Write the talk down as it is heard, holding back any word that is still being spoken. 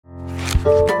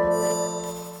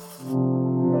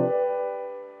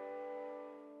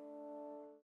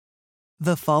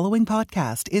The following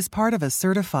podcast is part of a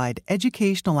certified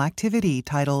educational activity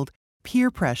titled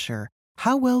Peer Pressure.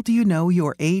 How well do you know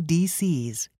your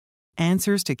ADCs?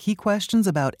 Answers to key questions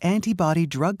about antibody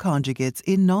drug conjugates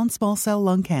in non-small cell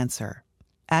lung cancer.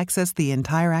 Access the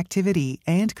entire activity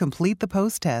and complete the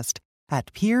post-test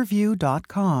at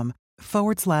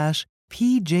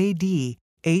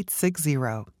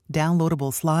peerview.com/PJD860.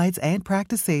 Downloadable slides and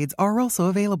practice aids are also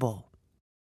available.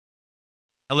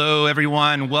 Hello,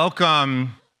 everyone.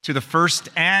 Welcome to the first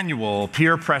annual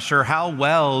Peer Pressure. How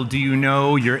well do you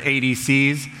know your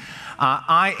ADCs?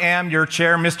 I am your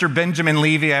chair, Mr. Benjamin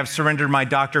Levy. I have surrendered my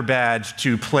doctor badge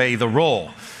to play the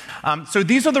role. So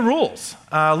these are the rules.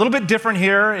 A little bit different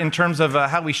here in terms of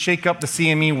how we shake up the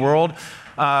CME world.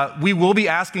 We will be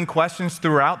asking questions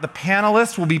throughout. The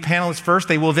panelists will be panelists first.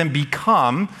 They will then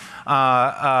become,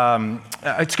 the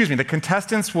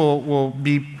contestants will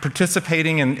be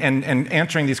participating and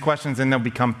answering these questions, and they'll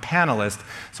become panelists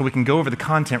so we can go over the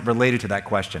content related to that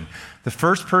question. The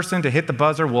first person to hit the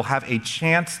buzzer will have a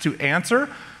chance to answer.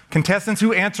 Contestants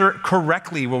who answer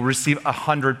correctly will receive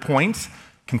 100 points.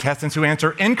 Contestants who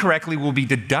answer incorrectly will be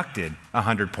deducted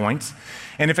 100 points.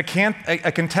 And if a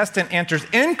contestant answers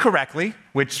incorrectly,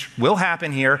 which will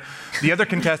happen here, the other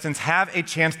contestants have a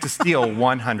chance to steal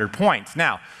 100 points.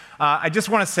 Now, I just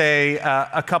want to say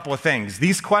a couple of things.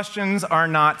 These questions are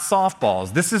not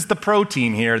softballs. This is the pro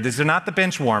team here. These are not the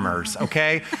bench warmers,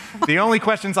 okay? The only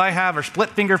questions I have are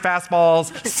split finger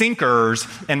fastballs, sinkers,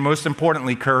 and most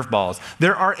importantly, curveballs.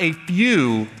 There are a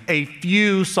few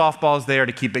softballs there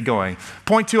to keep it going.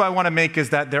 Point two I want to make is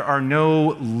that there are no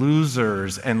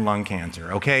losers in lung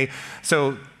cancer, okay?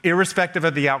 So irrespective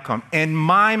of the outcome, in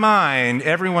my mind,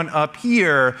 everyone up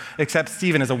here except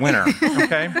Steven is a winner,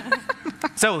 okay?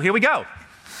 So here we go.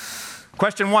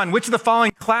 Question one, which of the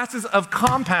following classes of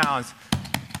compounds?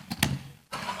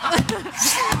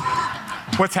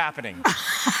 What's happening?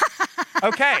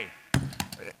 Okay,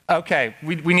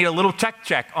 we need a little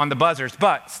check on the buzzers,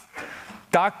 but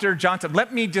Dr. Johnson,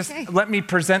 let me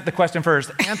present the question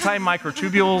first.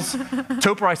 Antimicrotubules,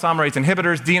 topoisomerase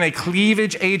inhibitors, DNA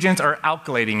cleavage agents, or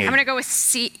alkylating agents? I'm gonna go with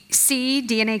C,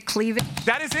 DNA cleavage.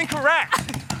 That is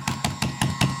incorrect.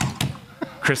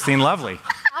 Christine Lovely.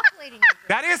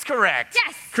 That is correct.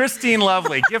 Yes. Christine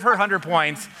Lovely, give her 100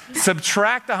 points.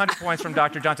 Subtract 100 points from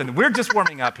Dr. Johnson. We're just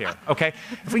warming up here, okay?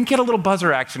 If we can get a little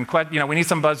buzzer action, we need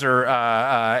some buzzer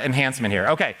enhancement here.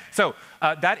 Okay, so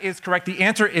that is correct. The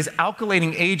answer is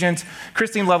alkylating agents.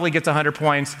 Christine Lovely gets 100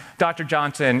 points. Dr.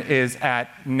 Johnson is at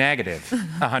negative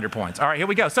 100 points. All right, here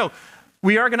we go. So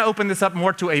we are going to open this up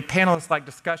more to a panelist-like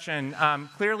discussion.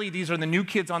 Clearly, these are the new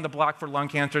kids on the block for lung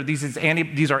cancer. These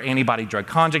are antibody drug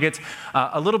conjugates.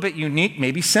 A little bit unique,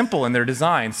 maybe simple in their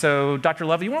design. So, Dr.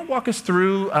 Levy, you want to walk us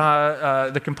through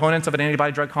the components of an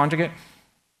antibody drug conjugate?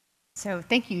 So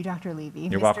thank you, Dr. Levy.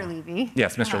 You're Mr. welcome. Levy.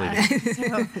 Yes, Mr. Levy.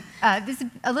 This is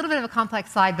a little bit of a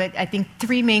complex slide, but I think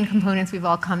three main components we've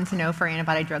all come to know for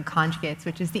antibody drug conjugates,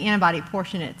 which is the antibody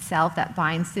portion itself that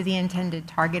binds to the intended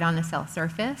target on the cell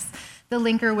surface, the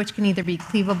linker, which can either be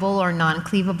cleavable or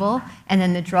non-cleavable, and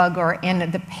then the drug and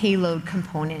the payload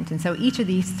component. And so each of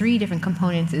these three different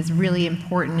components is really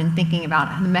important in thinking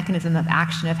about the mechanism of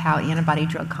action of how antibody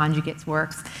drug conjugates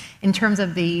works. In terms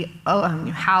of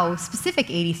how specific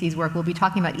ADCs work, we'll be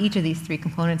talking about each of these three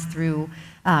components through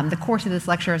the course of this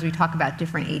lecture as we talk about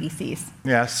different ADCs.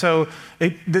 Yeah, so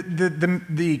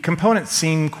the components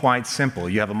seem quite simple.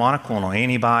 You have a monoclonal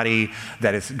antibody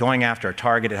that is going after a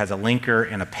target. It has a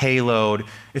linker and a payload.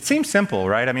 It seems simple,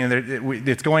 right? I mean,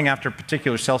 it's going after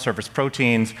particular cell surface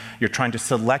proteins. You're trying to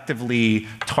selectively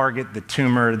target the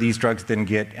tumor. These drugs then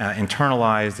get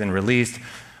internalized and released.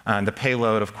 The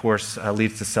payload, of course,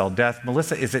 leads to cell death.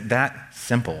 Melissa, is it that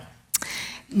simple?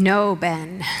 No,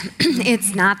 Ben,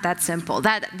 it's not that simple.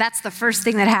 That's the first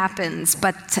thing that happens,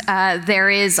 but there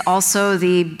is also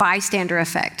the bystander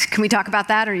effect. Can we talk about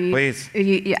that? Please.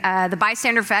 The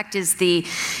bystander effect is the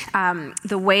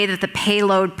way that the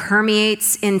payload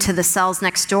permeates into the cells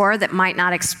next door that might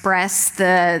not express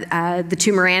the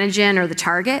tumor antigen or the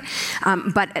target,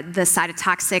 but the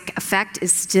cytotoxic effect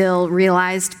is still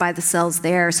realized by the cells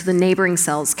there, so the neighboring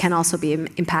cells can also be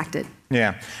impacted.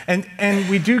 Yeah, and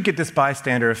we do get this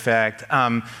bystander effect.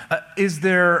 Is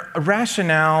there a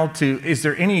rationale is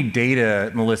there any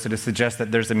data, Melissa, to suggest that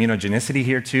there's immunogenicity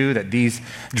here too, that these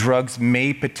drugs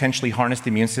may potentially harness the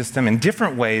immune system in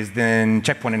different ways than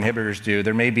checkpoint inhibitors do?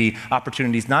 There may be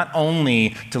opportunities not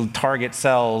only to target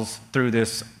cells through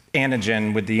this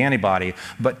antigen with the antibody,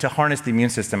 but to harness the immune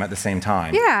system at the same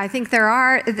time. Yeah, I think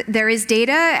there is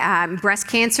data, breast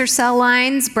cancer cell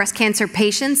lines, breast cancer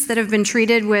patients that have been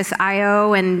treated with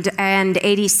IO and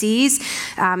ADCs.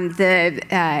 The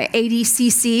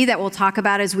ADCC that we'll talk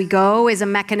about as we go is a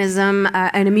mechanism,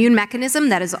 an immune mechanism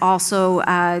that is also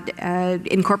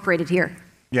incorporated here.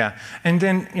 Yeah, and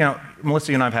then,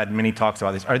 Melissa, you and I have had many talks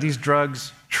about this. Are these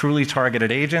drugs truly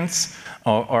targeted agents,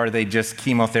 or are they just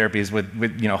chemotherapies with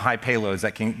high payloads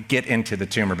that can get into the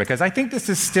tumor? Because I think this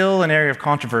is still an area of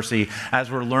controversy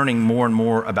as we're learning more and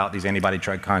more about these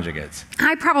antibody-drug conjugates.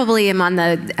 I probably am on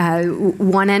the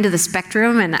one end of the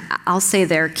spectrum, and I'll say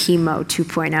they're chemo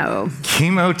 2.0.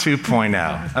 Chemo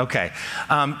 2.0, okay.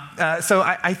 So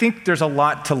I think there's a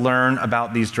lot to learn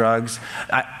about these drugs.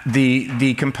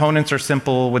 The components are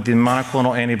simple with the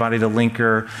monoclonal antibody, the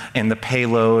linker, and the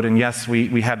payload. And yes,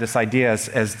 we have this idea,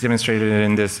 as demonstrated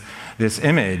in this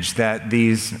image, that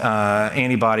these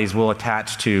antibodies will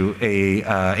attach to a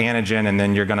antigen, and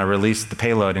then you're going to release the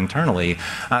payload internally.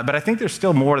 But I think there's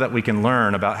still more that we can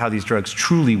learn about how these drugs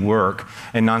truly work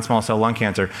in non-small cell lung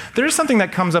cancer. There's something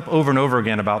that comes up over and over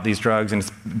again about these drugs, and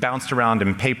it's bounced around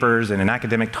in papers and in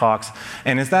academic talks,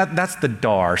 and that's the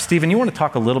DAR. Stephen, you want to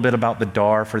talk a little bit about the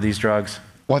DAR for these drugs?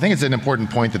 Well, I think it's an important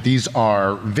point that these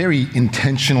are very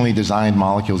intentionally designed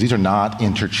molecules. These are not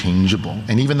interchangeable.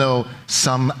 And even though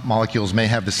some molecules may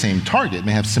have the same target,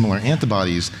 may have similar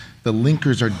antibodies, the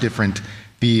linkers are different,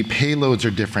 the payloads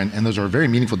are different, and those are very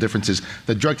meaningful differences.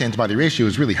 The drug-to-antibody ratio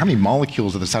is really how many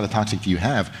molecules of the cytotoxic do you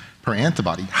have per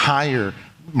antibody. Higher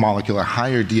molecular,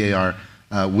 higher DAR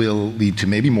will lead to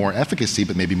maybe more efficacy,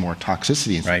 but maybe more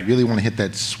toxicity. And so you really want to hit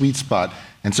that sweet spot.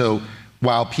 And so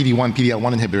while PD-1,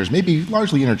 PD-L1 inhibitors may be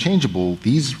largely interchangeable,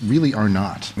 these really are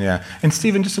not. Yeah, and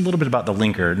Stephen, just a little bit about the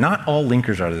linker. Not all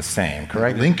linkers are the same,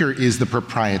 correct? The linker is the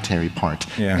proprietary part,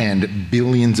 and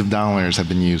billions of dollars have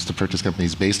been used to purchase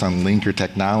companies based on linker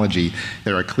technology.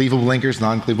 There are cleavable linkers,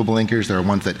 non-cleavable linkers. There are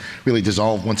ones that really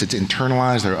dissolve once it's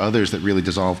internalized. There are others that really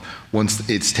dissolve once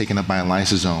it's taken up by a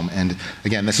lysosome. And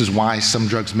again, this is why some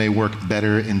drugs may work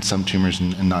better in some tumors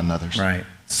and not in others. Right.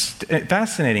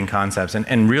 Fascinating concepts,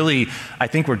 and really, I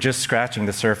think we're just scratching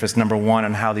the surface, number one,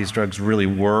 on how these drugs really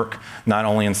work, not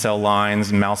only in cell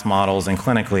lines, mouse models, and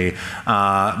clinically,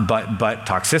 but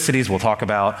toxicities we'll talk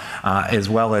about, as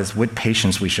well as what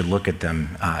patients we should look at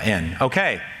them in.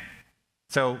 Okay,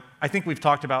 so I think we've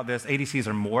talked about this. ADCs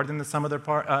are more than the sum of their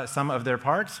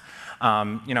parts.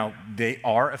 They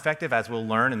are effective, as we'll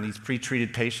learn, in these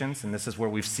pre-treated patients, and this is where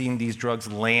we've seen these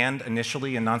drugs land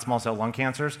initially in non-small cell lung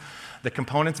cancers. The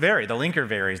components vary, the linker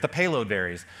varies, the payload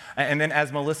varies. And then,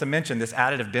 as Melissa mentioned, this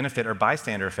additive benefit or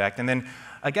bystander effect. And then,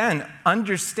 again,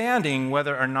 understanding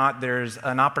whether or not there's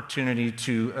an opportunity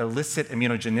to elicit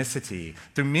immunogenicity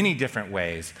through many different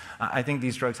ways. I think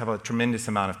these drugs have a tremendous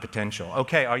amount of potential.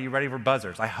 Okay, are you ready for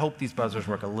buzzers? I hope these buzzers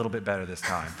work a little bit better this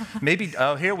time. Maybe,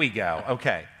 oh, here we go.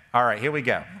 Okay, all right, here we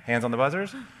go. Hands on the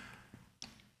buzzers.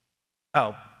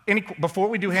 Oh, before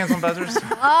we do hands on buzzers?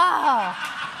 Oh,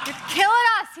 you're killing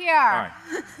us here. All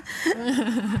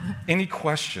right. Any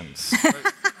questions?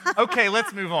 Okay,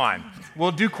 let's move on.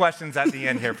 We'll do questions at the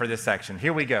end here for this section.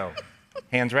 Here we go.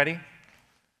 Hands ready?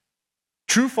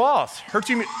 True, false.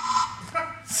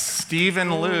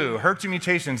 Stephen Liu, HER2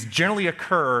 mutations generally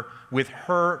occur with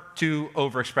HER2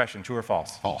 overexpression. True or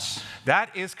false? False.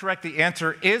 That is correct. The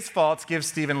answer is false. Give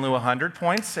Stephen Liu 100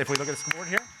 points. If we look at the scoreboard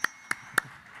here,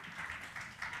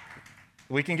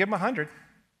 we can give him 100.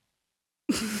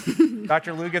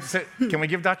 Dr. Liu gets it. Can we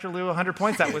give Dr. Liu 100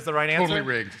 points? That was the right answer.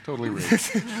 Totally rigged.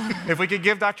 If we could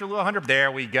give Dr. Liu 100, there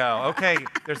we go. Okay,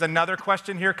 there's another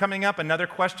question here coming up. Another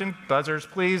question. Buzzers,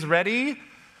 please. Ready?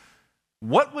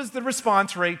 What was the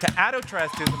response rate to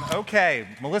atotrastuzumab? Okay,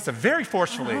 Melissa, very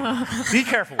forcefully. Be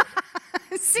careful.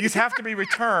 These have to be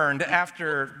returned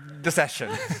after the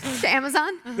session. To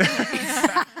Amazon?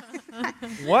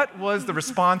 What was the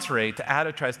response rate to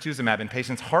atotrastuzumab in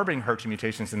patients harboring HER2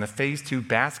 mutations in the phase 2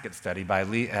 basket study by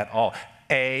Lee et al.?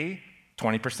 A,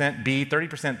 20%, B,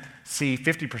 30%, C,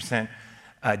 50%,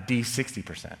 D,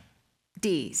 60%.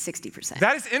 D, 60%.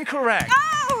 That is incorrect.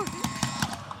 Oh!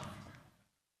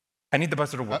 I need the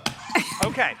buzzer to work.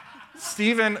 Okay,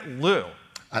 Stephen Liu.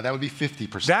 That would be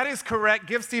 50%. That is correct.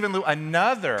 Give Stephen Liu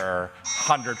another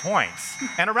 100 points.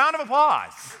 And a round of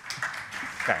applause.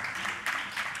 Okay.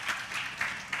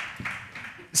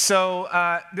 So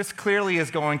this clearly is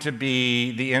going to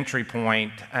be the entry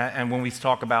point, and when we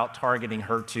talk about targeting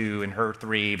HER2 and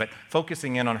HER3, but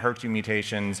focusing in on HER2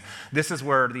 mutations, this is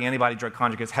where the antibody-drug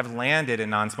conjugates have landed in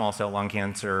non-small cell lung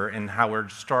cancer and how we're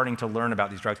starting to learn about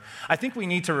these drugs. I think we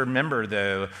need to remember,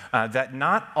 though, that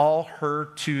not all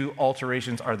HER2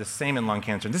 alterations are the same in lung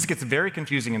cancer. This gets very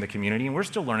confusing in the community, and we're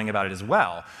still learning about it as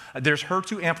well. There's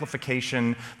HER2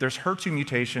 amplification, there's HER2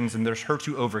 mutations, and there's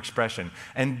HER2 overexpression,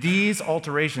 and these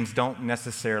alterations don't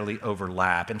necessarily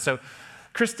overlap. And so,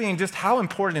 Christine, just how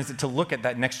important is it to look at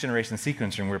that next generation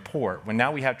sequencing report when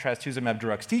now we have trastuzumab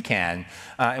deruxtecan,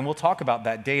 and we'll talk about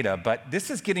that data, but this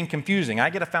is getting confusing.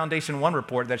 I get a Foundation 1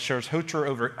 report that shows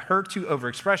HER2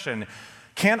 overexpression.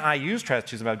 Can I use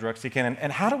trastuzumab deruxtecan,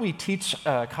 and how do we teach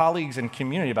colleagues and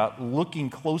community about looking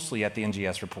closely at the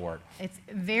NGS report? It's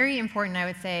very important, I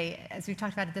would say, as we've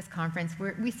talked about at this conference,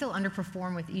 we still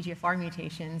underperform with EGFR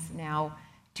mutations now,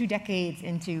 2 decades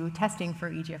into testing for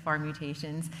EGFR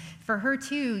mutations. For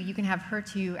HER2, you can have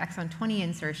HER2 exon 20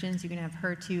 insertions, you can have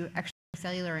HER2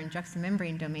 extracellular and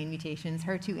juxtamembrane domain mutations,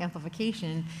 HER2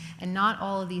 amplification, and not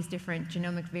all of these different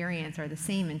genomic variants are the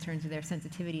same in terms of their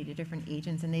sensitivity to different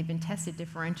agents, and they've been tested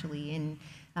differentially in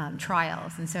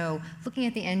trials. And so looking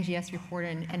at the NGS report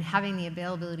and having the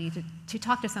availability to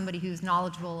talk to somebody who's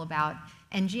knowledgeable about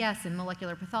NGS and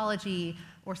molecular pathology,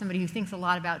 or somebody who thinks a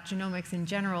lot about genomics in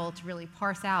general, to really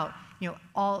parse out,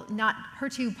 all not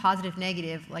HER2 positive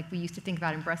negative like we used to think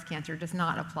about in breast cancer does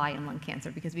not apply in lung cancer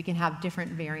because we can have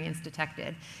different variants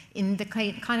detected. In the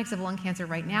context of lung cancer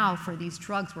right now, for these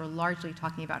drugs, we're largely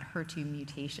talking about HER2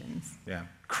 mutations. Yeah,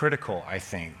 critical, I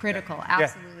think. Critical,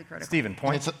 absolutely critical. Stephen,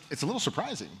 point. It's a little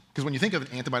surprising because when you think of an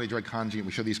antibody-drug conjugate,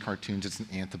 we show these cartoons, it's an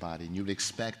antibody, and you would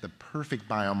expect the perfect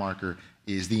biomarker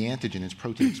is the antigen, it's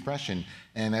protein expression,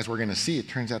 and as we're going to see, it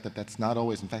turns out that that's not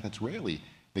always, in fact, that's rarely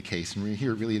the case, and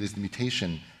here really it is the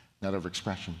mutation, not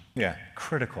overexpression. Yeah,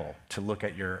 critical to look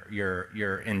at your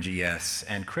NGS,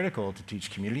 and critical to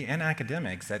teach community and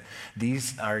academics that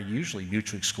these are usually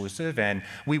mutually exclusive, and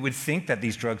we would think that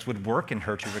these drugs would work in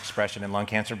HER2 expression in lung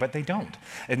cancer, but they don't,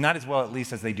 and not as well at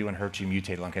least as they do in HER2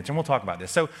 mutated lung cancer, and we'll talk about this.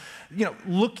 So,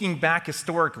 looking back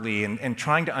historically and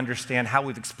trying to understand how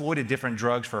we've exploited different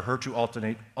drugs for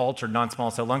HER2 altered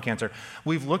non-small cell lung cancer,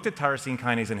 we've looked at tyrosine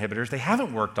kinase inhibitors. They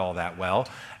haven't worked all that well,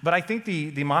 but I think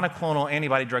the monoclonal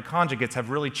antibody-drug conjugates have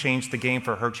really changed the game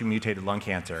for HER2 mutated lung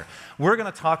cancer. We're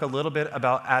going to talk a little bit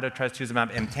about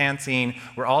trastuzumab emtansine.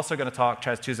 We're also going to talk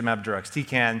trastuzumab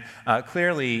deruxtecan.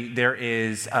 Clearly, there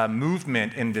is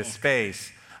movement in this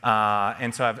space.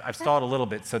 And so I've stalled a little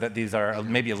bit so that these are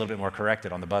maybe a little bit more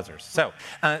corrected on the buzzers. So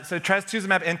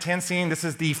trastuzumab emtansine, this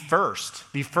is the first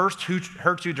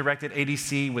HER2-directed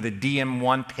ADC with a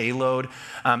DM1 payload.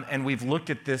 And we've looked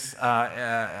at this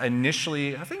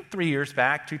initially, I think 3 years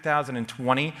back,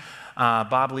 2020.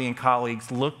 Bob Lee and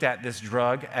colleagues looked at this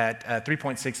drug at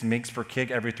 3.6 mg per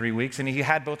kg every 3 weeks, and he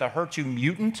had both a HER2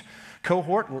 mutant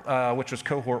cohort, which was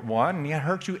cohort 1, and he had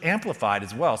HER2 amplified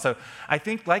as well. So I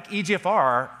think, like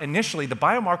EGFR, initially the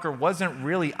biomarker wasn't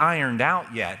really ironed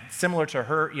out yet, similar to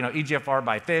EGFR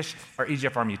by FISH or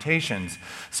EGFR mutations.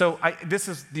 So this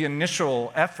is the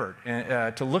initial effort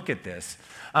to look at this.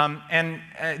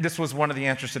 This was one of the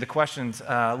answers to the questions,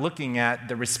 looking at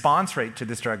the response rate to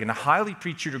this drug in a highly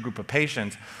pretreated group of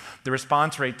patients. The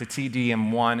response rate to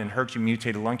TDM1 and HER2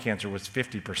 mutated lung cancer was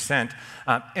 50%.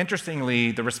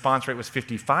 Interestingly, the response rate was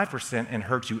 55% in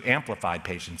HER2 amplified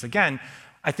patients. Again,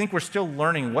 I think we're still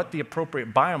learning what the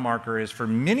appropriate biomarker is for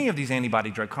many of these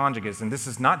antibody-drug conjugates, and this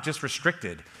is not just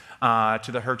restricted to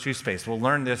the HER2 space. We'll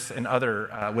learn this in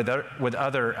with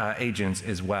other agents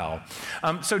as well.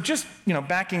 So just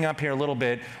backing up here a little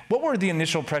bit, what were the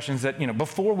initial impressions that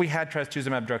before we had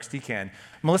trastuzumab deruxtecan?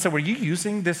 Melissa, were you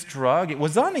using this drug? It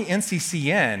was on the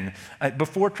NCCN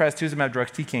before trastuzumab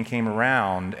deruxtecan came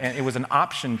around, and it was an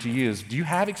option to use. Do you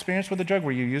have experience with the drug?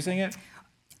 Were you using it?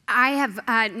 I have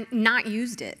not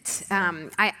used it.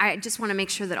 I just want to make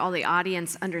sure that all the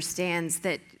audience understands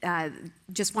that,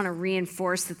 just want to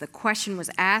reinforce that the question was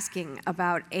asking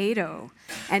about ADO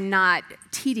and not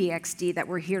TDXD that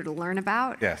we're here to learn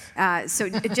about. Yes. So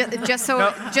just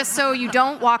so you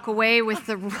don't walk away with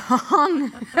the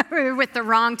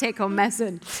wrong take-home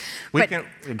message.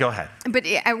 Go ahead. But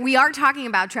we are talking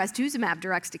about trastuzumab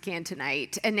deruxtecan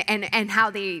tonight, and how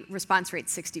the response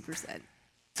rate's 60%.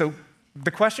 So the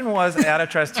question was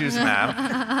trastuzumab,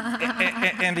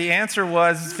 and the answer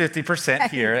was 50%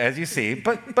 here, as you see.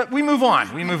 But we move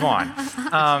on. We move on.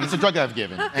 It's a drug I've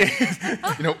given.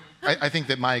 And, I think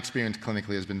that my experience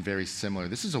clinically has been very similar.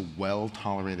 This is a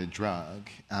well-tolerated drug,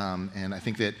 and I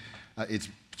think that its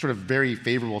sort of very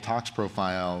favorable tox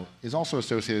profile is also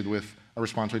associated with our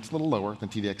response rate's a little lower than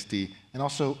T-DXd, and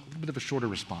also a bit of a shorter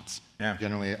response. Yeah.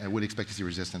 Generally, I would expect to see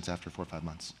resistance after 4 or 5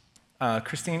 months.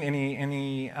 Christine,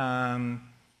 any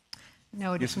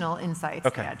No additional insights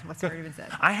Okay. to what's already been said.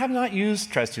 I have not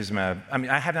used trastuzumab. I mean,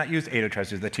 I have not used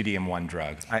atotrastuzumab, the TDM1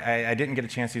 drug. I didn't get a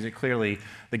chance to use it. Clearly,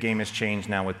 the game has changed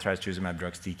now with trastuzumab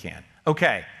deruxtecan.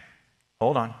 Okay,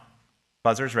 hold on.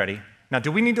 Buzzer's ready. Now,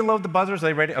 do we need to load the buzzers? Are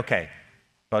they ready? Okay,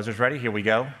 buzzer's ready. Here we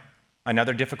go.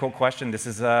 Another difficult question. This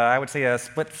is, I would say, a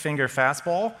split finger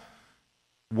fastball.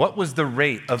 What was the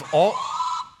rate of all...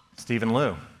 Stephen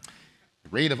Liu.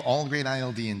 Rate of all-grade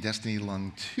ILD in Destiny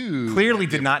Lung 2. Clearly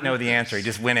did not know the answer. He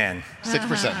just went in.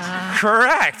 6%.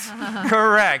 Correct,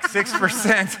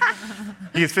 6%.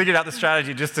 He's figured out the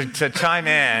strategy just to chime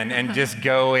in and just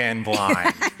go in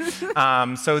blind.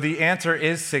 So the answer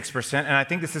is 6%, and I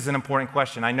think this is an important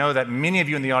question. I know that many of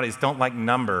you in the audience don't like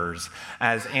numbers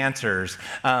as answers,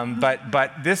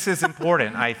 but this is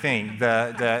important, I think.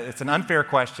 It's an unfair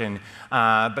question,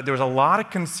 but there was a lot of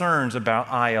concerns about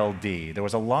ILD. There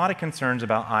was a lot of concerns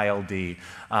about ILD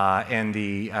in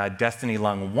the Destiny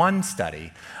Lung 1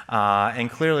 study,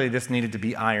 and clearly this needed to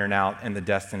be ironed out in the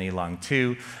Destiny Lung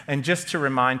 2. And just to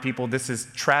remind people, this is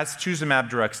trastuzumab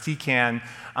deruxtecan.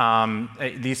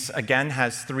 This, again,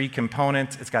 has 3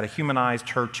 components. It's got a humanized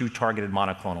HER2-targeted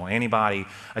monoclonal antibody,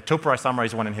 a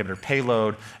topoisomerase 1 inhibitor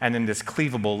payload, and then this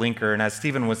cleavable linker. And as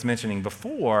Stephen was mentioning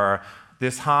before,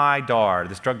 this high DAR,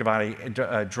 this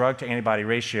drug-to-antibody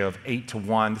ratio of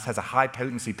 8:1, this has a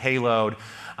high-potency payload.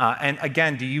 And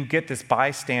again, do you get this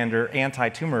bystander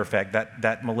anti-tumor effect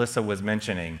that Melissa was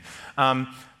mentioning?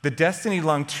 The Destiny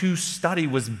Lung 2 study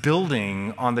was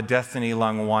building on the Destiny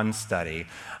Lung 1 study,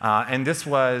 and this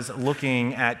was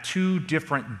looking at 2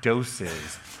 different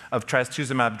doses of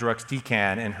trastuzumab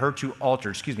deruxtecan in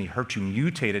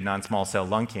HER2-mutated non-small cell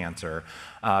lung cancer.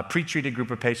 Pre-treated group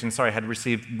of patients, had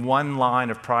received 1 line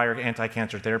of prior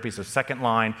anti-cancer therapy, so second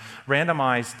line,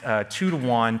 randomized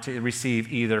 2-to-1 to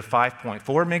receive either 5.4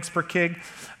 mg per kg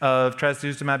of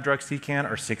trastuzumab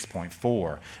deruxtecan or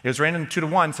 6.4. It was random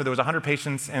 2-to-1, so there was 100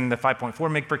 patients in the 5.4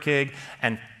 mg per kg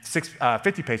and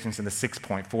 50 patients in the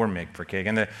 6.4 mg per kg.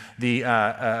 And the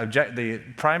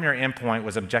primary endpoint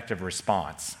was objective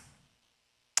response.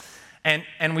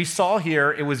 And we saw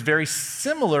here it was very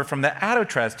similar from the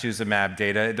atotrastuzumab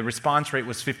data. The response rate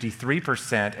was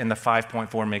 53% in the 5.4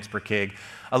 mg per kg,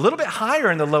 a little bit higher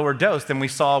in the lower dose than we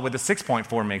saw with the 6.4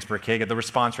 mg per kg, the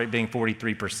response rate being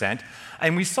 43%.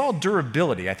 And we saw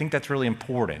durability. I think that's really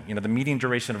important. The median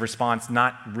duration of response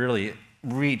not really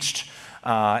reached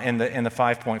in the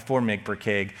 5.4 mg per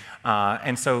kg.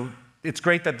 And so it's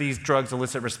great that these drugs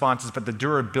elicit responses, but the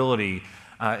durability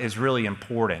is really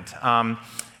important.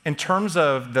 In terms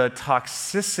of the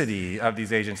toxicity of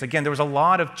these agents, again, there was a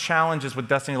lot of challenges with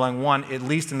Destiny Lung 1, at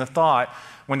least in the thought,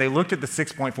 when they looked at the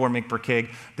 6.4 mg per kg,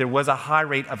 there was a high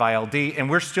rate of ILD,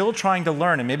 and we're still trying to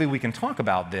learn, and maybe we can talk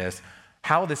about this,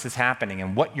 how this is happening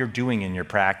and what you're doing in your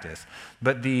practice.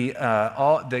 But the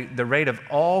rate of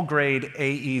all grade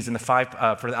AEs in the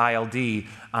for the ILD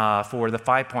for the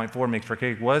 5.4 mg per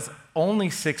kg was only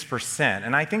 6%,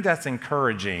 and I think that's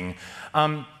encouraging.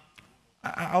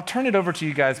 I'll turn it over to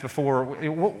you guys before.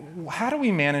 How do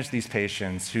we manage these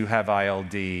patients who have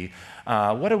ILD?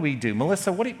 What do we do?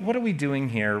 Melissa, what are we doing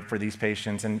here for these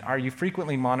patients, and are you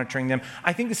frequently monitoring them?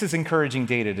 I think this is encouraging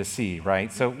data to see,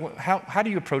 right? So how do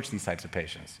you approach these types of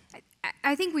patients?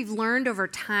 I think we've learned over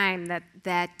time that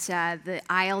the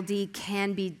ILD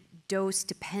can be dose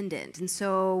dependent. And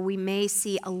so we may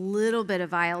see a little bit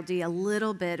of ILD, a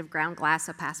little bit of ground glass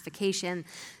opacification.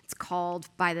 It's called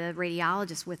by the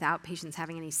radiologist without patients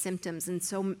having any symptoms. And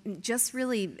so just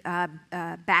really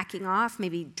backing off,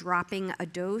 maybe dropping a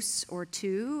dose or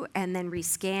 2 and then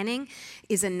rescanning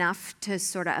is enough to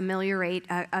sort of ameliorate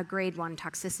a grade 1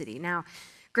 toxicity. Now,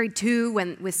 grade 2,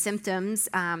 with symptoms,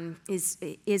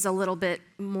 is a little bit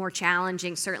more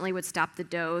challenging. Certainly would stop the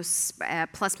dose,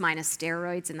 plus minus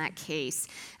steroids in that case,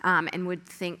 and would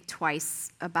think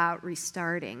twice about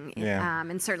restarting. Yeah.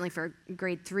 And certainly for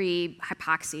grade 3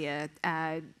 hypoxia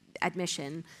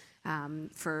admission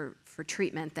for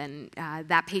treatment, then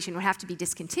that patient would have to be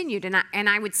discontinued. And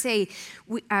I would say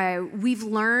we've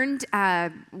learned,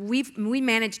 we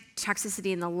manage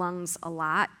toxicity in the lungs a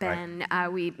lot, Ben. Right.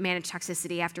 We manage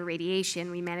toxicity after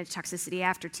radiation. We manage toxicity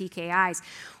after TKIs,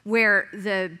 where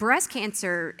the breast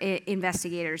cancer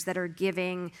investigators that are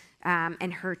giving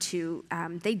Enhertu,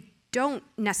 they don't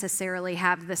necessarily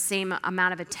have the same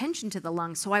amount of attention to the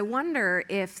lungs. So I wonder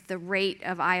if the rate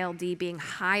of ILD being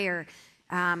higher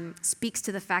speaks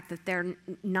to the fact that they're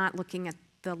not looking at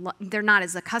they're not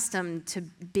as accustomed to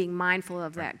being mindful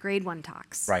of that grade 1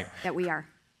 tox that we are.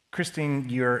 Christine,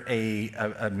 you're a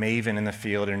maven in the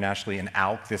field internationally in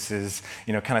ALK. This is,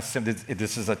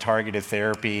 this is a targeted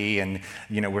therapy, and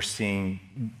we're seeing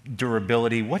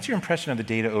durability. What's your impression of the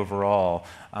data overall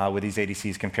with these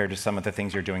ADCs compared to some of the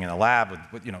things you're doing in the lab,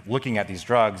 with looking at these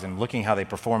drugs and looking how they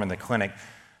perform in the clinic?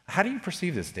 How do you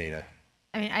perceive this data?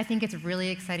 I mean, I think it's really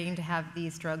exciting to have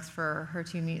these drugs for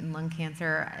HER2 mutant lung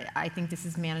cancer. I think this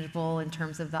is manageable in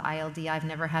terms of the ILD. I've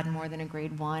never had more than a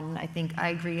grade 1. I think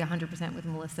I agree 100% with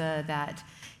Melissa that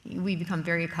we become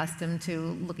very accustomed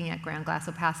to looking at ground glass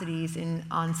opacities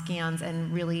on scans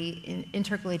and really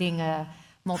intercalating a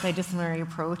multidisciplinary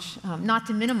approach, not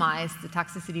to minimize the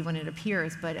toxicity when it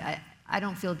appears, but I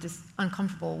don't feel just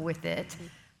uncomfortable with it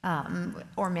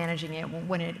or managing it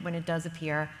when it does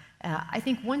appear. I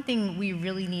think one thing we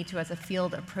really need to, as a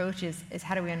field, approach is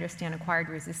how do we understand acquired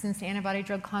resistance to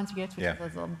antibody-drug conjugates,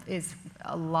 which is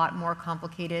a lot more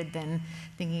complicated than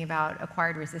thinking about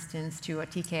acquired resistance to a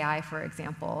TKI, for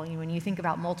example. When you think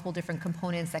about multiple different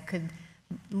components that could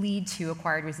lead to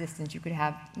acquired resistance, you could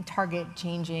have target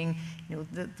changing,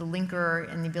 the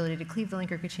linker and the ability to cleave the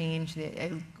linker could change,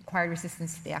 the acquired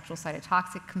resistance to the actual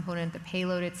cytotoxic component, the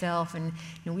payload itself, and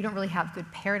we don't really have good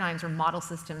paradigms or model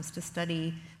systems to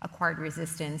study acquired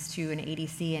resistance to an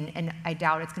ADC, and I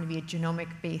doubt it's going to be a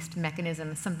genomic-based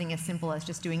mechanism, something as simple as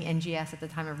just doing NGS at the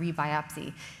time of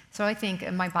rebiopsy. So I think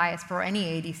my bias for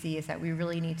any ADC is that we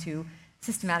really need to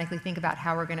systematically think about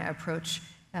how we're going to approach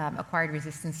acquired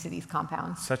resistance to these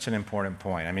compounds. Such an important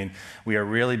point. I mean, we are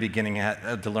really beginning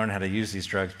to learn how to use these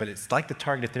drugs, but it's like the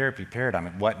targeted therapy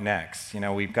paradigm. What next?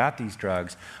 We've got these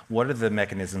drugs. What are the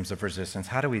mechanisms of resistance?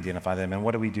 How do we identify them, and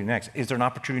what do we do next? Is there an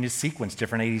opportunity to sequence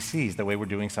different ADCs the way we're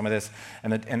doing some of this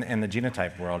in the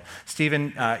genotype world? Stephen,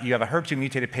 you have a HER2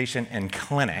 mutated patient in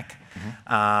clinic,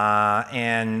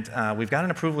 and we've got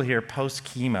an approval here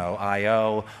post-chemo,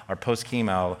 IO, or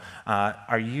post-chemo.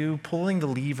 Are you pulling the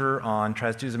lever on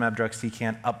trastuzumab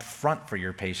deruxtecan up front for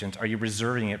your patients? Are you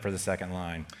reserving it for the second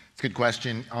line? It's a good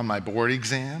question. On my board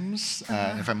exams,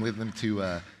 if I'm limited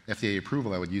to FDA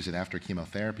approval, I would use it after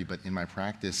chemotherapy. But in my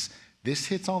practice, this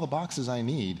hits all the boxes I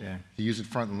need to use it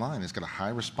front and line. It's got a high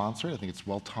response rate. I think it's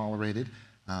well tolerated.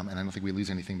 And I don't think we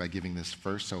lose anything by giving this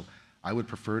first. So I would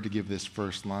prefer to give this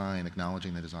first line,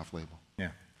 acknowledging that it's off-label. Yeah.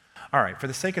 All right, for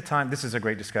the sake of time, this is a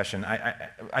great discussion.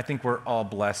 I think we're all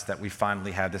blessed that we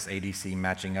finally have this ADC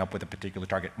matching up with a particular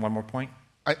target. One more point?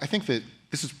 I think that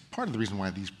this is part of the reason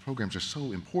why these programs are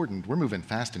so important. We're moving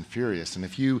fast and furious, and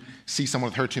if you see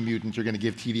someone with HER2 mutant, you're going to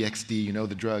give TDXD, you know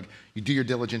the drug, you do your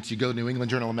diligence, you go to New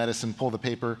England Journal of Medicine, pull the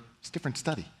paper, it's a different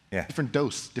study, different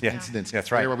dose, different incidence.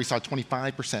 That's right. Where we saw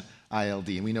 25% ILD,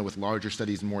 and we know with larger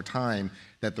studies and more time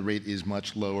that the rate is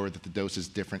much lower, that the dose is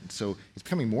different. So it's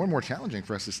becoming more and more challenging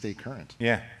for us to stay current.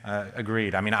 Yeah,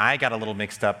 agreed. I mean, I got a little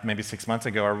mixed up maybe 6 months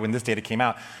ago, or when this data came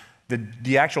out.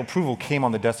 The actual approval came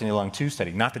on the DESTINY-Lung2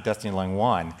 study, not the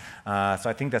DESTINY-Lung1. So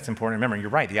I think that's important to remember. And you're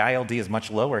right, the ILD is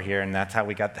much lower here, and that's how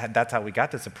we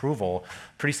got this approval.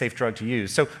 Pretty safe drug to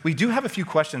use. So we do have a few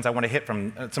questions I want to hit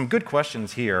from some good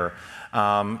questions here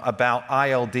about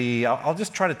ILD. I'll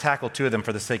just try to tackle two of them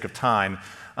for the sake of time.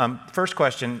 First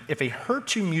question, if a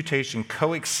HER2 mutation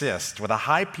coexists with a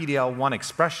high PD-L1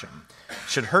 expression,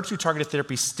 should HER2 targeted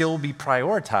therapy still be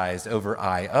prioritized over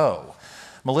IO?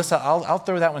 Melissa, I'll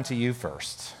throw that one to you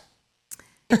first.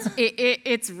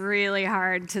 It's really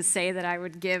hard to say that I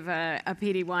would give a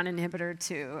PD-1 inhibitor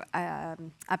to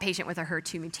a patient with a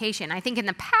HER2 mutation. I think in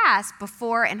the past,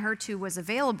 before Enhertu was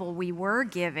available, we were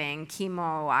giving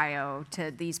chemo IO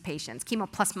to these patients,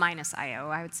 chemo plus minus IO,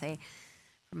 I would say,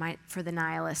 for the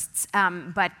nihilists.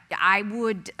 But I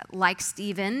would, like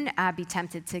Stephen, be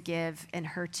tempted to give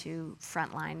Enhertu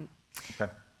frontline.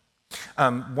 Okay.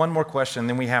 One more question,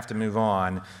 then we have to move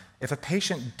on. If a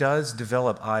patient does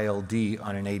develop ILD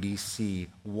on an ADC,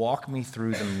 walk me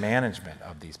through the management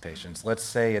of these patients. Let's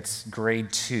say it's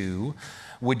grade 2.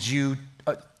 Would you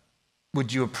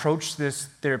approach this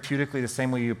therapeutically the same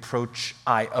way you approach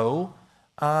IO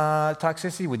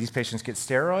toxicity? Would these patients get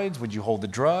steroids? Would you hold the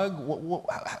drug?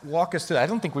 Walk us through that. I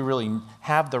don't think we really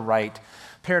have the right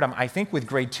paradigm. I think with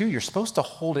grade 2, you're supposed to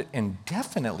hold it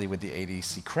indefinitely with the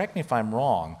ADC. Correct me if I'm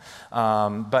wrong,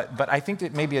 but I think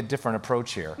it may be a different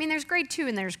approach here. I mean, there's grade 2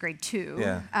 and there's grade 2.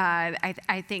 Yeah.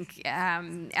 I think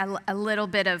a little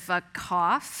bit of a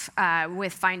cough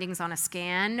with findings on a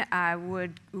scan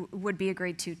would be a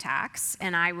grade 2 tax,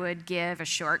 and I would give a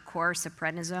short course of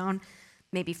prednisone,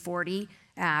 maybe 40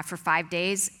 for 5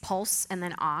 days, pulse, and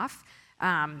then off.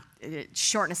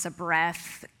 Shortness of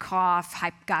breath, cough,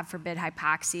 God forbid,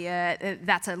 hypoxia.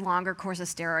 That's a longer course of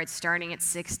steroids starting at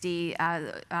 60,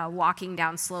 walking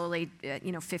down slowly,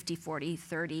 50, 40,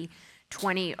 30,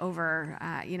 20 over,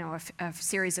 a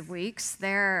series of weeks,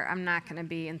 there I'm not going to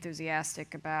be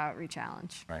enthusiastic about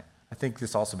rechallenge. Right. I think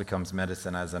this also becomes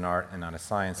medicine as an art and not a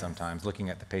science sometimes, looking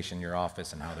at the patient in your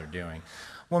office and how they're doing.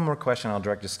 One more question I'll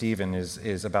direct to Stephen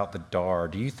is about the DAR.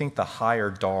 Do you think the higher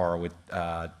DAR with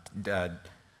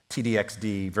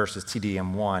TDXD versus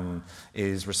TDM1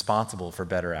 is responsible for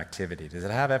better activity? Does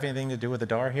it have anything to do with the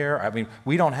DAR here? I mean,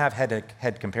 we don't have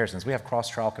head-to-head comparisons. We have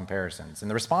cross-trial comparisons. And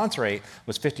the response rate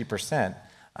was 50%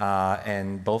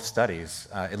 in both studies,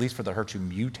 at least for the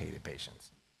HER2-mutated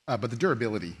patients. But the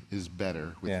durability is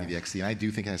better with TDXD, and I do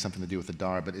think it has something to do with the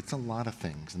DAR, but it's a lot of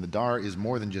things. And the DAR is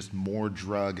more than just more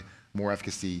drug, more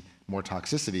efficacy, more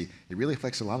toxicity. It really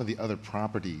affects a lot of the other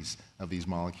properties of these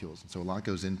molecules. And so a lot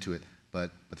goes into it.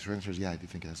 But the short answer is, yeah, I do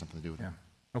think it has something to do with it.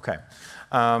 Okay.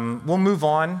 We'll move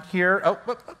on here.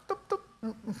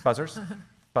 Buzzers.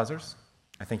 Buzzers.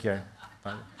 I think you're...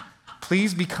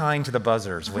 Please be kind to the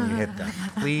buzzers when you hit them.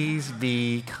 Please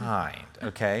be kind,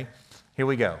 okay? Here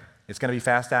we go. It's going to be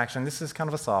fast action. This is kind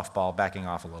of a softball, backing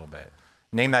off a little bit.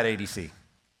 Name that ADC.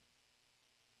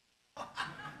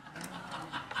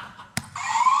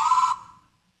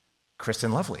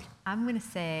 Kristen Lovely. I'm going to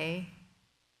say...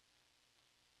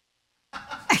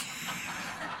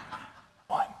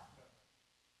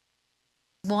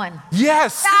 One.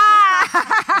 Yes!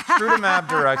 Patritumab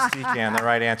deruxtecan, the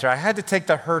right answer. I had to take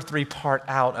the HER3 part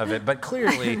out of it, but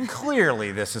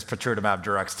clearly this is patritumab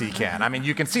deruxtecan. I mean,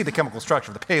 you can see the chemical structure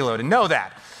of the payload and know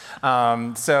that.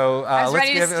 I was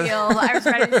ready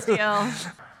to steal.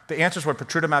 The answers were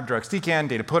patritumab deruxtecan,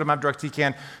 datopotamab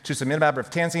deruxtecan, tusimidimab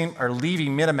riftanzine, or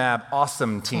leviminumab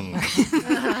awesome team.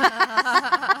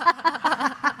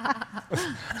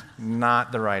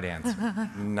 Not the right answer.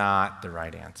 Not the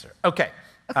right answer. Okay.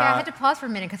 Okay, I had to pause for a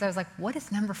minute because I was like, what is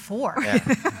number 4? Yeah.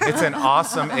 It's an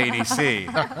awesome ADC.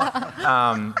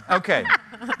 Okay.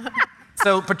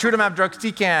 So patritumab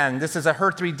deruxtecan, this is a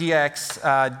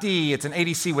HER3-DXd. It's an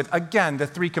ADC with, again, the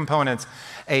 3 components: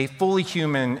 a fully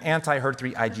human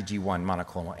anti-HER3 IgG1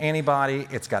 monoclonal antibody.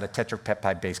 It's got a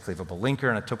tetrapeptide-based cleavable linker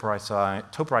and a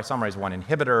topoisomerase 1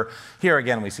 inhibitor. Here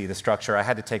again, we see the structure. I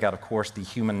had to take out, of course, the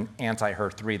human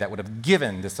anti-HER3 that would have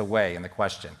given this away in the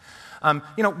question.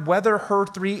 Whether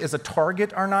HER3 is a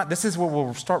target or not, this is where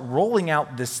we'll start rolling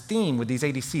out this theme with these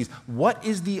ADCs. What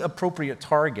is the appropriate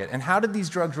target, and how did these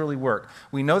drugs really work?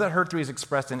 We know that HER3 is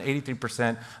expressed in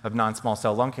 83% of non-small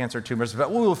cell lung cancer tumors, but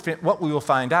what we will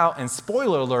find out, and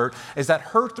spoiler alert, is that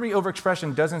HER3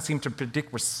 overexpression doesn't seem to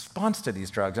predict response to these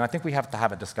drugs, and I think we have to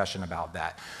have a discussion about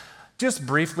that. Just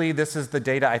briefly, this is the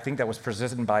data I think that was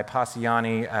presented by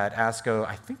Passiani at ASCO.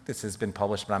 I think this has been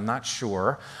published, but I'm not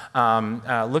sure.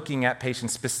 Looking at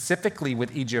patients specifically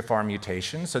with EGFR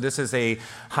mutations. So this is a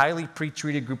highly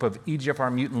pretreated group of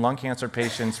EGFR mutant lung cancer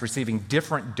patients receiving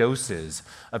different doses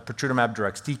of patritumab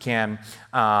deruxtecan,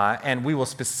 and we will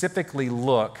specifically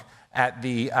look at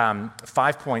the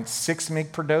 5.6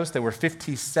 mg per dose. There were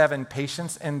 57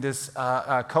 patients in this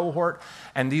cohort,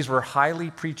 and these were highly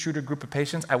pretreated group of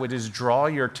patients. I would just draw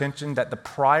your attention that the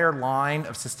prior line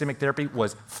of systemic therapy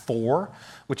was 4,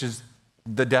 which is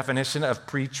the definition of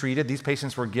pretreated. These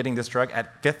patients were getting this drug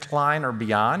at 5th line or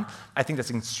beyond. I think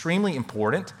that's extremely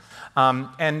important.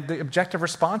 And the objective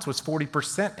response was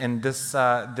 40% in this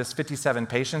 57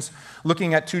 patients.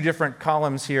 Looking at 2 different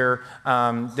columns here,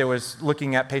 there was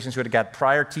looking at patients who had got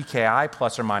prior TKI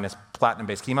plus or minus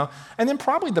platinum-based chemo, and then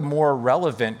probably the more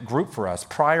relevant group for us,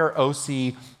 prior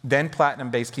OC, then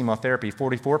platinum-based chemotherapy,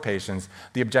 44 patients.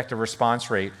 The objective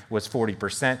response rate was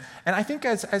 40%. And I think,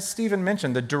 as Stephen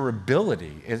mentioned, the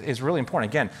durability is really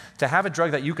important. Again, to have a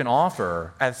drug that you can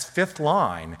offer as 5th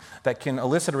line that can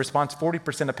elicit a response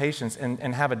 40% of patients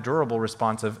and have a durable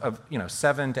response of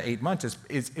 7 to 8 months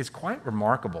is quite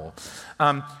remarkable.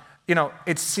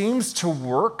 It seems to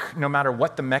work no matter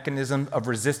what the mechanism of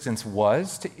resistance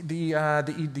was to the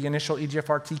initial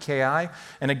EGFR TKI.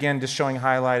 And again, just showing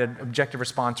highlighted objective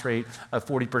response rate of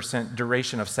 40%,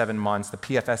 duration of 7 months, the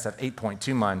PFS of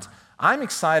 8.2 months. I'm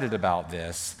excited about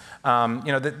this.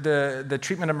 The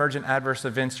treatment emergent adverse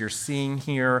events you're seeing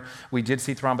here, we did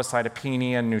see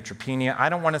thrombocytopenia, neutropenia. I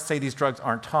don't want to say these drugs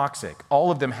aren't toxic.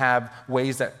 All of them have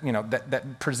ways that,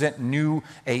 that present new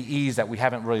AEs that we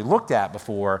haven't really looked at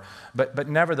before, but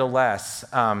nevertheless,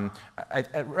 a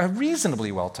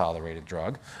reasonably well-tolerated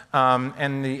drug.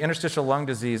 And the interstitial lung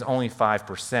disease, only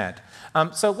 5%.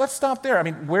 So let's stop there. I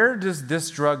mean, where does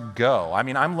this drug go? I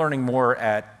mean, I'm learning more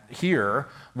at here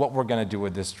what we're going to do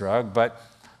with this drug, but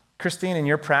Christine, in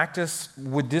your practice,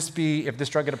 would this be, if this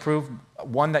drug get approved,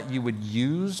 one that you would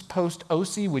use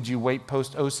post-OC? Would you wait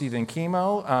post-OC then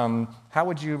chemo? How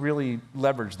would you really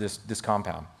leverage this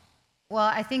compound? Well,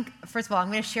 I think, first of all,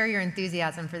 I'm going to share your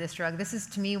enthusiasm for this drug. This is,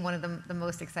 to me, one of the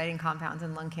most exciting compounds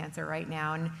in lung cancer right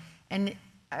now. And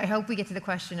I hope we get to the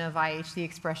question of IHC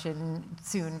expression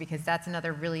soon, because that's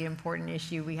another really important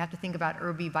issue. We have to think about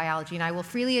ERB biology. And I will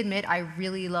freely admit, I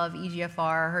really love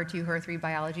EGFR, HER2, HER3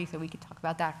 biology, so we could talk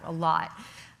about that a lot.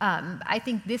 I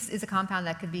think this is a compound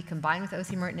that could be combined with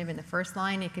osimertinib in the first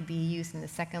line. It could be used in the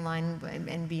second line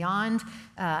and beyond.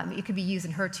 It could be used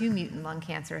in HER2 mutant lung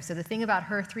cancer. So the thing about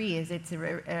HER3 is it's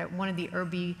one of the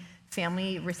ERB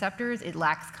family receptors. It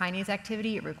lacks kinase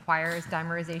activity. It requires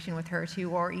dimerization with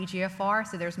HER2 or EGFR.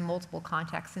 So there's multiple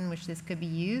contexts in which this could be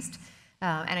used.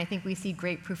 And I think we see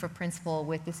great proof of principle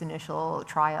with this initial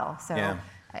trial. So. Yeah.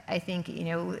 I think,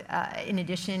 in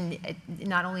addition,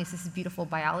 not only is this beautiful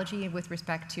biology with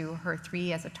respect to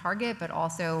HER3 as a target, but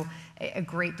also a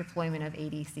great deployment of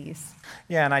ADCs.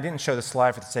 Yeah, and I didn't show the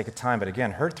slide for the sake of time, but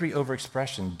again, HER3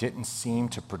 overexpression didn't seem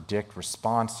to predict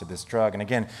response to this drug. And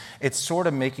again, it's sort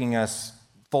of making us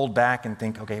fold back and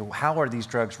think, okay, how are these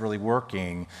drugs really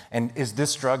working? And is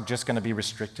this drug just going to be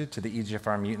restricted to the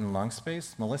EGFR mutant lung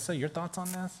space? Melissa, your thoughts on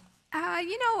this?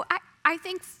 I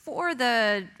think for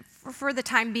the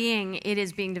time being, it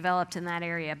is being developed in that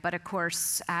area. But of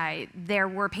course, there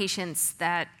were patients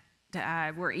that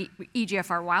were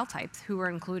EGFR wild type who were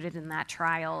included in that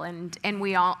trial, and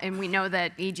we know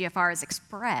that EGFR is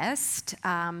expressed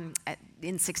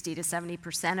in 60 to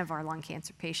 70% of our lung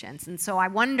cancer patients. And so I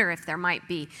wonder if there might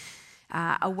be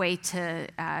a way to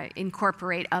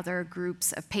incorporate other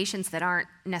groups of patients that aren't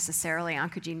necessarily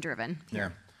oncogene driven. Yeah.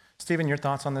 Stephen, your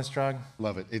thoughts on this drug?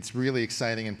 Love it. It's really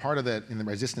exciting. And part of that, in the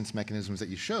resistance mechanisms that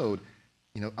you showed,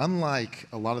 unlike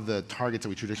a lot of the targets that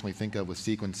we traditionally think of with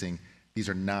sequencing, these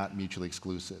are not mutually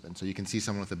exclusive. And so you can see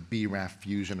someone with a BRAF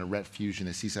fusion, a RET fusion,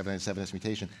 a C797S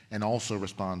mutation, and also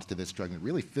responds to this drug. And it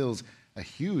really fills a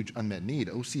huge unmet need.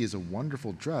 OC is a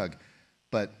wonderful drug,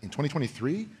 but in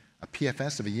 2023, a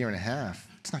PFS of 1.5 years,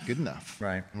 it's not good enough.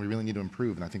 Right. And we really need to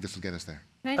improve, and I think this will get us there.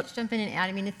 Can I just jump in and add?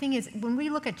 I mean, the thing is, when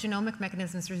we look at genomic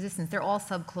mechanisms of resistance, they're all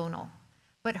subclonal.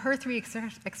 But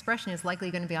HER3 expression is likely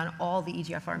going to be on all the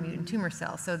EGFR mutant tumor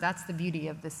cells. So that's the beauty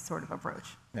of this sort of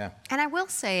approach. Yeah. And I will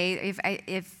say,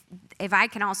 if I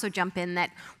can also jump in, that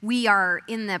we are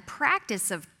in the practice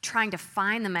of trying to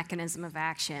find the mechanism of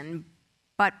action,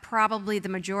 but probably the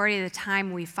majority of the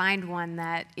time we find one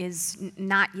that is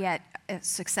not yet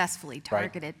successfully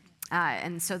targeted. Right.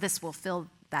 And so this will fill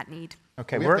that need.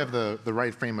 Okay, we have to have the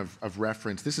right frame of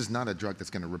reference. This is not a drug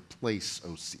that's going to replace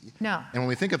OC. No. And when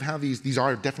we think of how these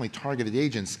are definitely targeted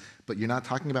agents, but you're not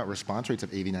talking about response rates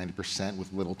of 80, 90%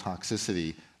 with little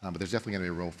toxicity, but there's definitely going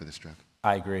to be a role for this drug.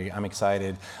 I agree. I'm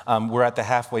excited. We're at the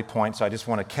halfway point, so I just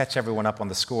want to catch everyone up on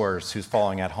the scores who's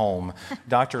following at home.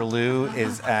 Dr. Liu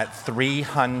is at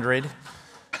 300.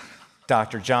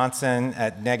 Dr. Johnson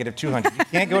at -200. You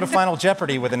can't go to Final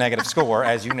Jeopardy with a negative score,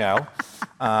 as you know.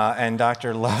 And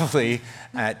Dr. Lovely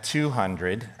at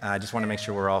 200. I just want to make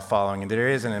sure we're all following. And there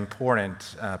is an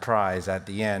important prize at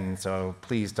the end, so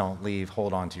please don't leave.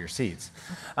 Hold on to your seats.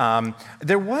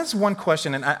 There was one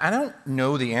question, and I don't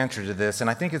know the answer to this, and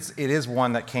I think it is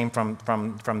one that came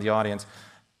from the audience.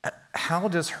 How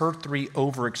does HER3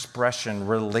 overexpression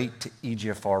relate to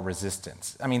EGFR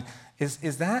resistance? I mean,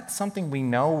 is that something we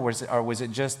know, or was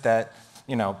it just that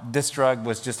this drug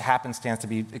was just happenstance to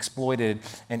be exploited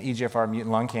in EGFR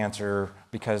mutant lung cancer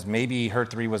because maybe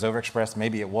HER3 was overexpressed,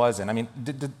 maybe it wasn't? I mean,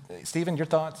 Stephen, your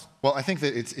thoughts? Well, I think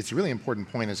that it's a really important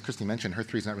point. As Christy mentioned,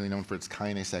 HER3 is not really known for its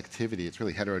kinase activity. It's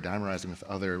really heterodimerizing with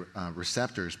other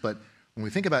receptors. But when we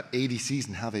think about ADCs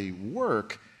and how they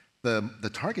work,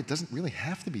 the target doesn't really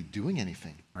have to be doing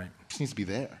anything. Right. It just needs to be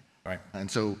there. Right. And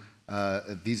so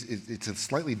it's a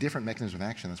slightly different mechanism of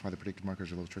action. That's why the predictive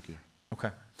markers are a little trickier. Okay.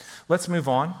 Let's move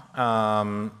on.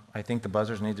 I think the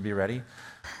buzzers need to be ready.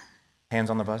 Hands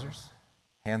on the buzzers.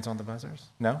 Hands on the buzzers.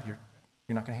 No? You're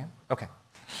not going to hand? Okay.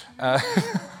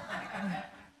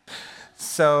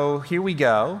 So here we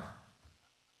go.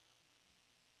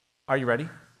 Are you ready?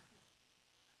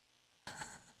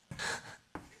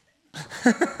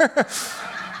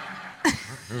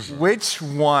 Which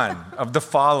one of the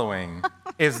following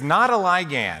is not a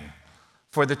ligand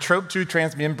for the TROP2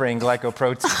 transmembrane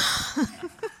glycoprotein?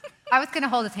 I was going to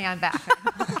hold his hand back.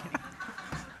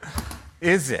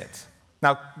 Is it?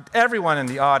 Now, everyone in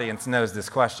the audience knows this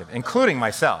question, including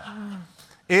myself.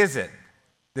 Is it?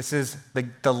 This is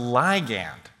the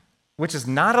ligand, which is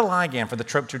not a ligand for the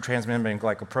TROP2 transmembrane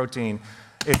glycoprotein.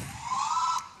 It's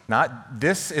not.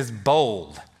 This is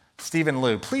bold. Stephen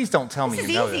Liu, please don't tell me you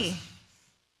know this.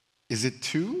 Is it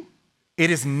 2? It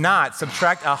is not.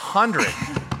 Subtract 100.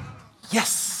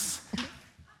 Yes.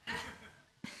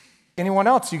 Anyone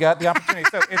else? You got the opportunity.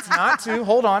 So it's not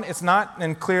hold on, it's not,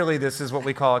 and clearly this is what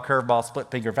we call a curveball, split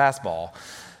finger fastball.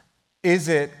 Is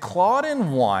it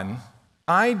Claudin 1,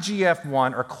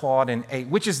 IGF-1, or Claudin 8,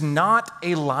 which is not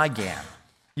a ligand?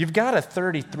 You've got a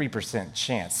 33%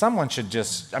 chance. Someone should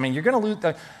just, you're going to lose.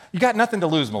 You got nothing to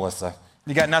lose, Melissa.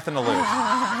 You got nothing to lose.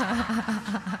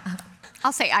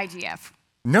 I'll say IGF.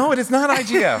 No, it is not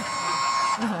IGF.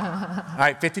 All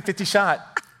right, 50-50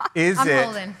 shot. I'm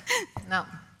holding. No.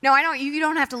 No, I don't. You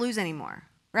don't have to lose anymore,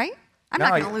 right? I'm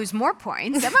not going to lose more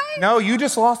points, am I? No, you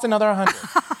just lost another 100.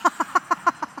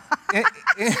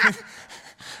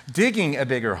 Digging a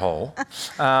bigger hole.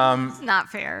 It's not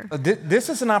fair. This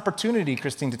is an opportunity,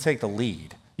 Christine, to take the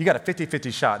lead. You got a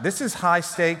 50-50 shot. This is high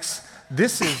stakes.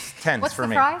 This is tense for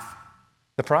me. What's the prize?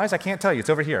 The prize? I can't tell you. It's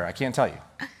over here. I can't tell you.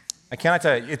 I cannot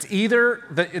tell you. It's either,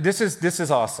 this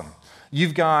is awesome.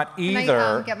 You've got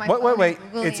either, wait.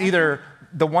 It's either,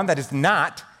 the one that is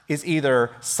not, is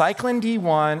either cyclin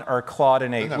D1 or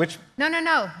Claudin 8. No. Which?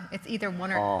 No. It's either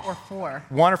 1 or 4.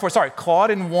 1 or 4. Sorry,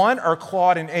 Claudin 1 or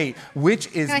Claudin 8. Which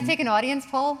is? Can I take an audience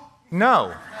poll?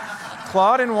 No.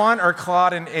 Claudin 1 or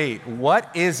Claudin 8. What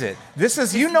is it? This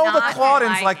is, you know the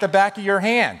Claudins like the back of your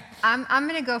hand. I'm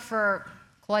going to go for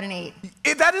Claudin 8.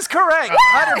 That is correct.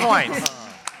 100 points.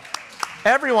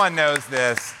 Everyone knows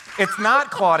this. It's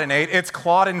not Claudin 8, it's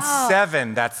Claudin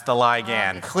 7 that's the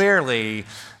ligand. Clearly,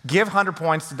 give 100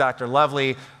 points to Dr.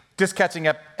 Lovely. Just catching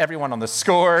up everyone on the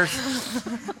scores.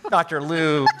 Dr.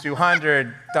 Liu,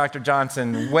 200. Dr.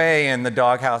 Johnson, way in the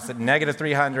doghouse at negative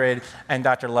 300. And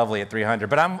Dr. Lovely at 300.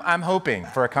 But I'm hoping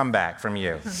for a comeback from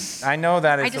you. I know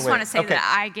that is I just want to say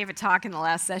that I gave a talk in the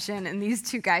last session, and these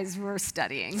two guys were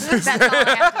studying. That's all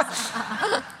I have to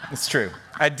say. It's true.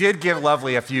 I did give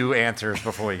Lovely a few answers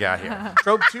before we got here.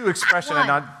 Trope 2 expression and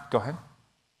not. Go ahead.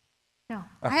 No.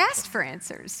 I asked for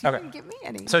answers. You didn't give me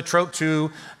any. So Trope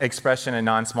 2 expression in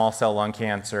non-small cell lung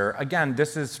cancer. Again,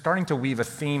 this is starting to weave a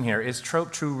theme here. Is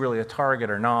Trope 2 really a target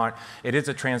or not? It is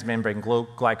a transmembrane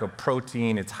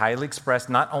glycoprotein. It's highly expressed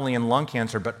not only in lung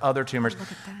cancer but other tumors.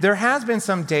 There has been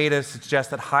some data to suggest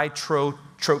that high Trope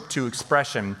 2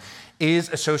 expression is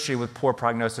associated with poor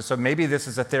prognosis. So maybe this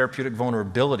is a therapeutic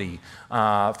vulnerability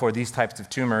for these types of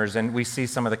tumors. And we see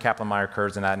some of the Kaplan-Meier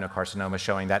curves in adenocarcinoma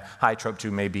showing that high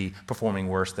Trop-2 may be performing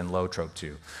worse than low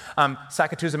Trop-2.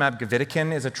 Sacituzumab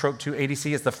govitecan is a Trop-2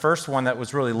 ADC. It's the first one that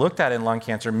was really looked at in lung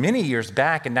cancer many years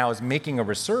back and now is making a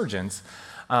resurgence.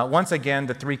 Once again,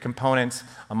 the three components,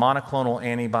 a monoclonal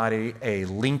antibody, a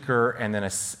linker, and then a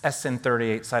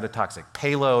SN38 cytotoxic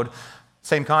payload.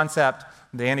 Same concept.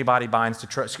 The antibody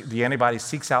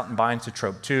seeks out and binds to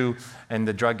Trop-2, and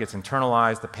the drug gets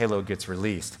internalized, the payload gets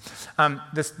released.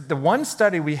 The one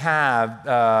study we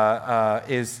have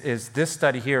is this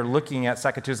study here looking at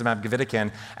sacituzumab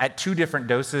govitecan at 2 different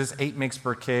doses, 8 mg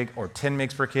per kg or 10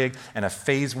 mg per kg, in a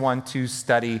phase 1/2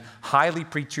 study, highly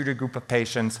pretreated group of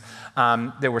patients.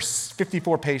 There were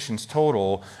 54 patients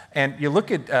total, and you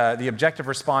look at the objective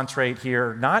response rate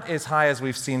here, not as high as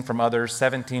we've seen from others,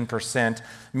 17%.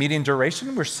 Median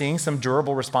duration, we're seeing some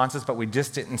durable responses, but we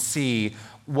just didn't see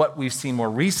what we've seen more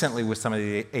recently with some of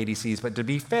the ADCs. But to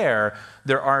be fair,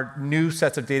 there are new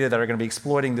sets of data that are going to be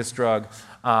exploiting this drug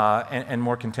and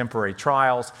more contemporary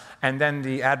trials. And then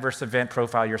the adverse event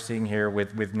profile you're seeing here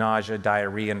with nausea,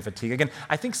 diarrhea, and fatigue. Again,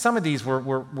 I think some of these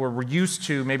we're used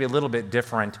to maybe a little bit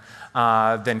different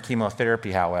than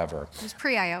chemotherapy, however. It was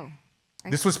pre-IO. Right?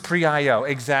 This was pre-IO,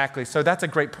 exactly. So that's a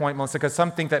great point, Melissa, because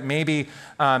some think that maybe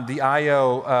the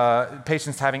IO,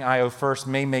 patients having IO first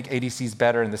may make ADCs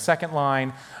better in the second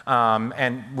line,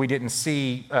 and we didn't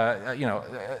see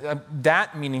that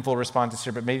meaningful responses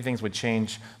here, but maybe things would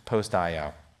change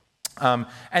post-IO.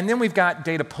 And then we've got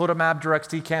datopotamab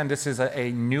deruxtecan. This is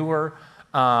a newer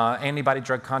antibody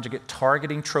drug conjugate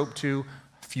targeting Trop-2,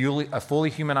 a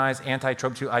fully humanized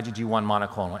anti-Trop-2 IgG1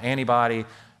 monoclonal antibody,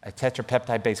 a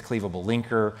tetrapeptide-based cleavable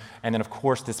linker, and then, of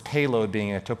course, this payload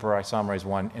being a topoisomerase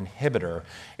 1 inhibitor.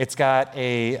 It's got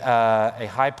a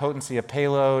high potency of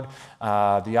payload,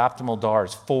 the optimal DAR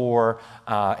is 4,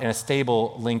 and a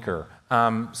stable linker.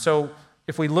 So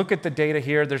if we look at the data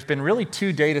here, there's been really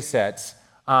 2 data sets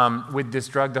with this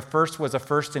drug. The first was a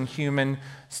first-in-human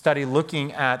study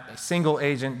looking at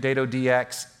single-agent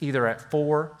Dato-DX either at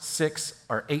 4, 6,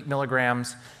 or 8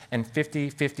 milligrams. and 50,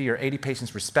 50, or 80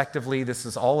 patients respectively. This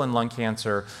is all in lung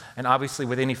cancer. And obviously,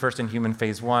 with any first-in-human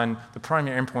phase 1, the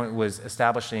primary endpoint was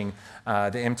establishing the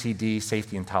MTD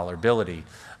safety and tolerability.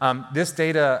 This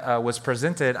data was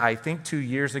presented, I think, 2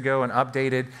 years ago and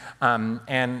updated.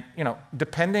 And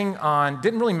depending on,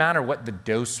 didn't really matter what the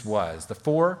dose was. The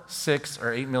 4, 6,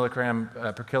 or 8 milligram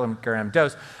per kilogram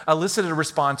dose elicited a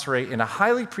response rate in a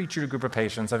highly pretreated group of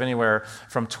patients of anywhere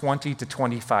from 20 to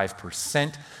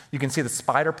 25%. You can see the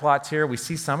spider plots here. We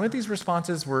see some of these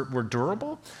responses were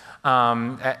durable.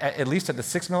 At least at the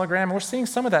 6 milligram. We're seeing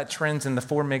some of that trends in the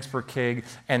 4 mg per kg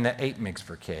and the 8 mg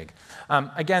per kg.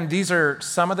 Again, these are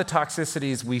some of the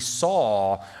toxicities we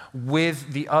saw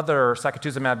with the other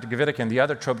sacituzumab govitecan, the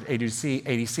other TROP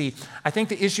ADC. I think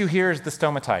the issue here is the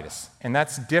stomatitis, and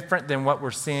that's different than what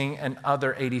we're seeing in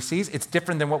other ADCs. It's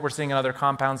different than what we're seeing in other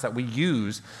compounds that we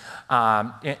use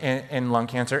in lung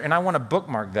cancer, and I want to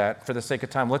bookmark that for the sake of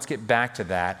time. Let's get back to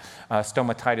that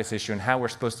stomatitis issue and how we're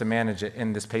supposed to manage it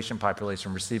in this patient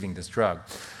population receiving this drug.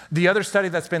 The other study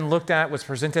that's been looked at was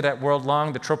presented at World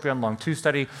Lung, the TROPION-Lung2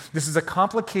 study. This is a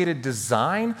complicated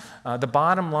design. The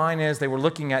bottom line is they were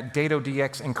looking at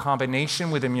Dato-DX in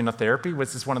combination with immunotherapy,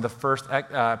 which is one of the first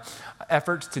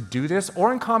efforts to do this,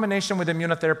 or in combination with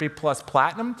immunotherapy plus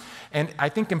platinum. And I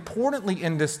think importantly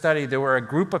in this study, there were a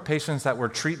group of patients that were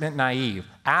treatment naive,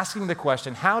 asking the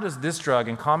question, how does this drug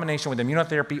in combination with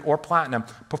immunotherapy or platinum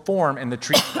perform in the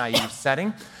treatment naive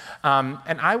setting?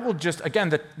 And I will just,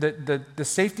 again, the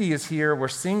safety is here. We're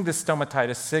seeing this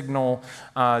stomatitis signal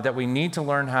that we need to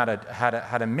learn how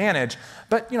to manage.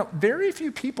 But very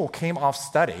few people came off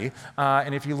study.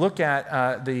 And if you look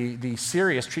at the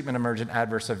serious treatment emergent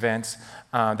adverse events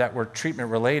that were treatment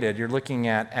related, you're looking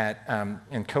at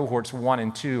in cohorts 1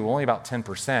 and 2, only about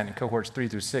 10%. In cohorts 3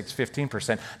 through 6,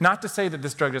 15%. Not to say that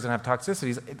this drug doesn't have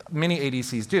toxicities. Many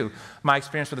ADCs do. My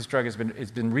experience with this drug has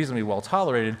been reasonably well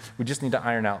tolerated. We just need to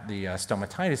iron out the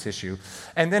stomatitis issue.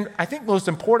 And then I think most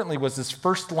importantly was this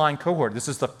first line cohort. This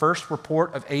is the first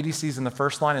report of ADCs in the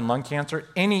first line in lung cancer,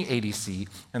 any ADC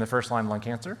in the first line lung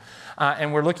cancer.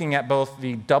 And we're looking at both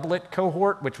the doublet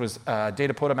cohort, which was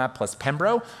datopotamab plus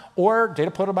pembro, or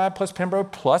datopotamab plus pembro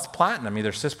plus platinum,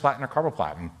 either cisplatin or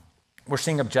carboplatin. We're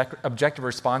seeing objective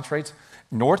response rates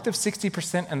north of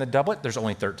 60% in the doublet. There's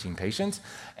only 13 patients,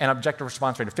 and objective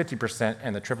response rate of 50%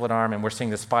 in the triplet arm, and we're seeing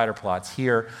the spider plots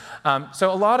here.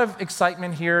 So a lot of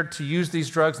excitement here to use these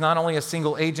drugs not only as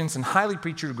single agents in highly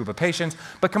pretreated group of patients,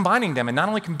 but combining them, and not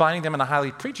only combining them in a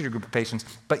highly pretreated group of patients,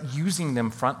 but using them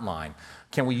frontline.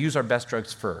 Can we use our best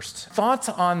drugs first? Thoughts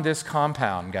on this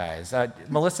compound, guys?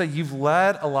 Melissa, you've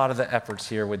led a lot of the efforts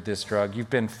here with this drug. You've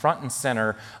been front and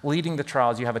center leading the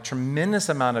trials. You have a tremendous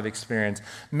amount of experience.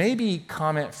 Maybe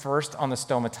comment first on the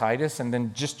stomatitis and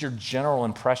then just your general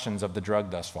impressions of the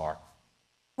drug thus far.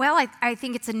 Well, I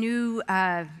think it's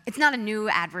it's not a new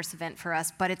adverse event for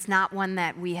us, but it's not one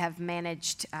that we have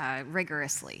managed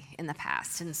rigorously in the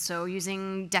past. And so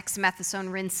using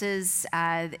dexamethasone rinses,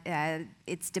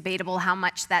 it's debatable how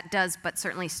much that does, but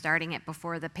certainly starting it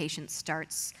before the patient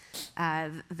starts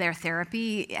their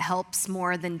therapy helps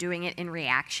more than doing it in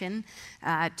reaction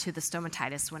to the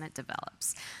stomatitis when it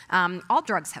develops. All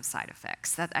drugs have side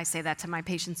effects. I say that to my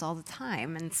patients all the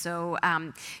time. And so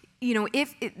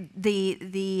if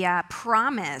the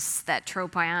promise that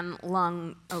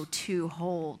TROPION-Lung02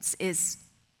 holds is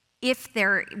if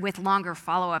there, with longer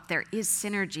follow-up, there is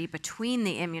synergy between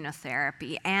the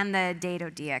immunotherapy and the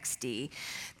Dato-DXd,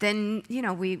 then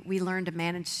we learn to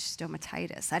manage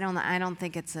stomatitis. I don't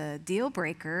think it's a deal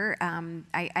breaker.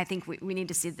 I think we need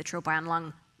to see the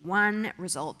TROPION-Lung1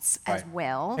 results as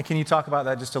well. And can you talk about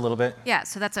that just a little bit? Yeah,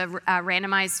 so that's a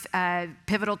randomized,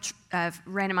 pivotal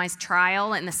randomized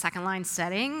trial in the second-line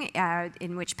setting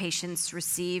in which patients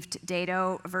received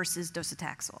Dato versus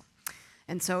docetaxel.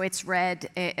 And so it's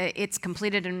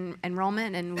completed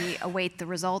enrollment, and we await the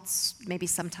results maybe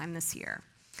sometime this year.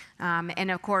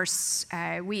 And of course,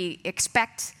 we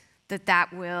expect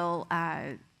that will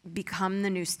become the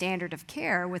new standard of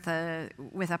care with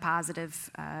a positive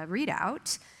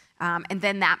readout, and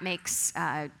then that makes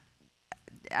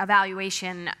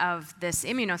evaluation of this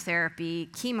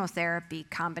immunotherapy chemotherapy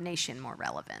combination more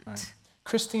relevant. Right.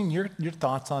 Christine, your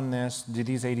thoughts on this? Do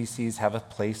these ADCs have a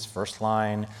place first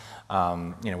line?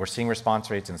 We're seeing response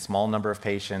rates in a small number of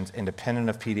patients, independent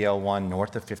of PD-L1,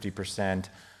 north of 50%.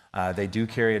 They do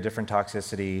carry a different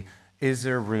toxicity. Is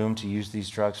there room to use these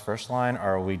drugs first line, or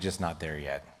are we just not there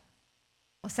yet?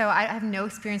 So I have no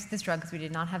experience with this drug because we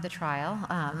did not have the trial.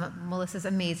 Melissa's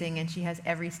amazing, and she has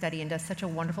every study and does such a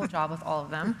wonderful job with all of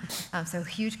them. So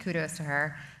huge kudos to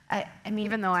her. I mean,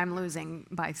 even though I'm losing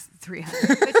by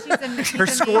 300. but she's Her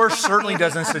score certainly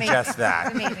doesn't suggest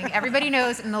that. She's amazing. Everybody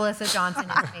knows Melissa Johnson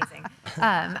is amazing.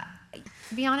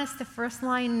 To be honest, the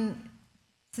first-line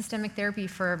systemic therapy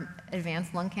for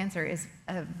advanced lung cancer is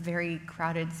a very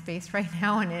crowded space right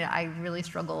now, and I really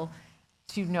struggle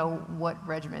to know what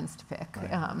regimens to pick.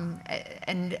 Right.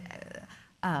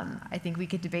 I think we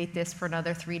could debate this for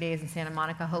another 3 days in Santa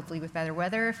Monica, hopefully with better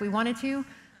weather if we wanted to.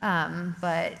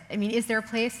 But I mean, is there a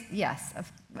place? Yes.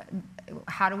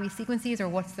 How do we sequence these, or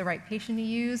what's the right patient to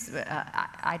use?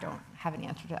 I don't have an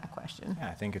answer to that question. Yeah,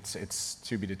 I think it's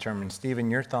to be determined.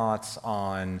 Stephen, your thoughts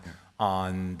on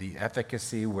the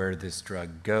efficacy, where this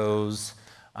drug goes?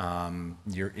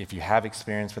 If you have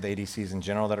experience with ADCs in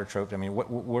general that are troped, I mean,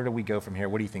 where do we go from here?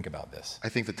 What do you think about this? I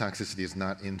think the toxicity is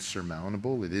not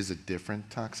insurmountable. It is a different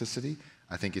toxicity.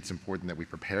 I think it's important that we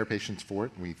prepare patients for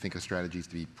it, and we think of strategies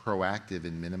to be proactive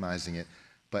in minimizing it.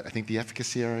 But I think the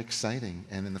efficacy are exciting.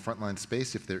 And in the frontline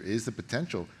space, if there is the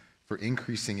potential for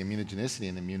increasing immunogenicity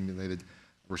and immune-related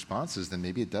responses, then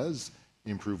maybe it does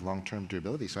improve long-term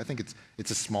durability. So I think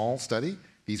it's a small study.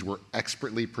 These were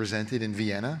expertly presented in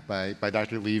Vienna by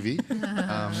Dr. Levy,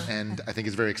 and I think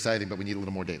it's very exciting, but we need a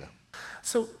little more data.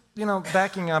 So,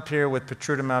 backing up here with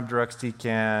patritumab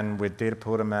deruxtecan, with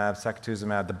datopotamab,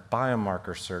 sacituzumab, the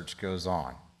biomarker search goes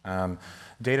on.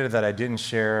 Data that I didn't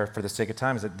share for the sake of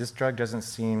time is that this drug doesn't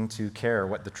seem to care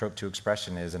what the TROP2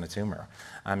 expression is in a tumor.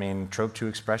 I mean, TROP2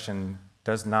 expression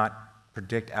does not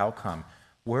predict outcome.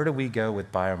 Where do we go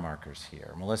with biomarkers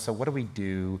here? Melissa, what do we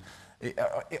do?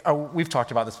 We've talked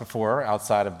about this before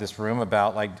outside of this room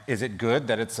about, like, is it good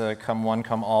that it's a come one,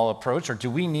 come all approach, or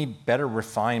do we need better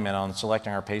refinement on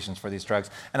selecting our patients for these drugs?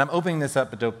 And I'm opening this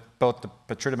up to both the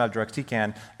patritumab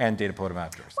deruxtecan and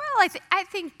datopotamab deruxtecan. Well,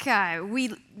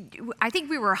 I think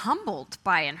we were humbled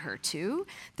by Enhertu,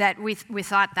 that we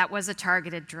thought that was a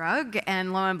targeted drug,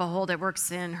 and lo and behold, it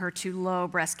works in HER2-low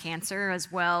breast cancer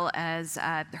as well as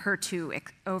HER2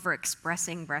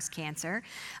 overexpressing breast cancer.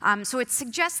 So it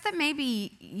suggests that maybe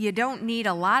you don't need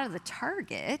a lot of the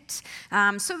target.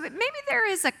 So that maybe there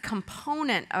is a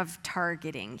component of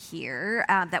targeting here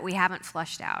that we haven't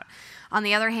flushed out. On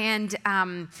the other hand,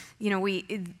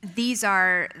 these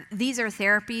are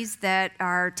therapies that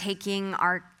are taking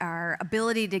our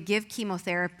ability to give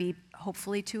chemotherapy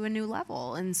hopefully to a new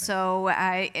level, and so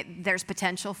there's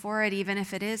potential for it, even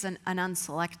if it is an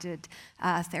unselected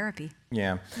therapy.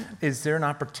 Yeah. Is there an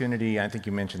opportunity, I think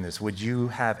you mentioned this, would you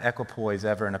have equipoise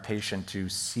ever in a patient to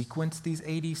sequence these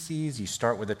ADCs? You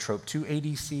start with a TROP2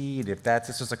 ADC,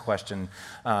 this is a question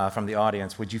from the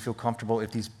audience, would you feel comfortable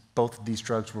if both of these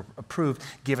drugs were approved,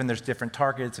 given there's different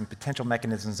targets and potential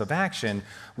mechanisms of action,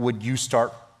 would you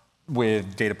start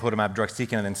with datopotamab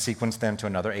deruxtecan and then sequence them to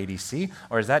another ADC,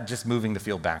 or is that just moving the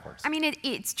field backwards? I mean,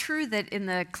 it's true that in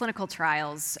the clinical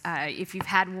trials, if you've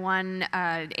had one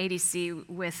ADC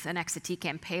with an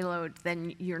exatecan payload,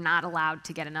 then you're not allowed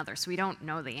to get another. So we don't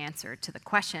know the answer to the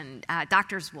question.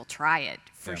 Doctors will try it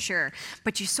for sure,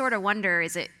 but you sort of wonder,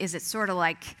 is it sort of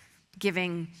like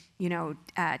giving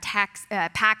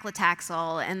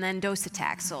paclitaxel and then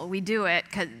docetaxel? We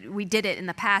did it in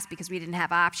the past because we didn't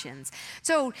have options.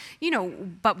 So,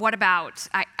 but what about,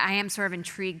 I am sort of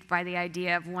intrigued by the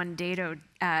idea of one or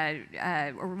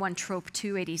one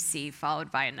TROP2 ADC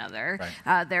followed by another.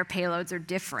 Right. Their payloads are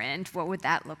different. What would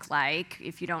that look like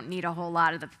if you don't need a whole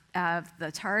lot of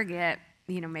the target?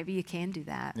 Maybe you can do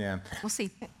that. Yeah. We'll see.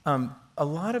 A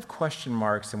lot of question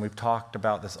marks, and we've talked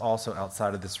about this also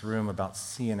outside of this room, about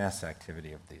CNS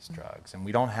activity of these drugs, and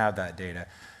we don't have that data.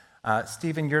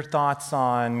 Stephen, your thoughts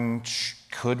on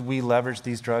could we leverage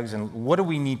these drugs, and what do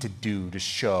we need to do to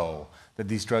show that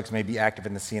these drugs may be active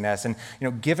in the CNS?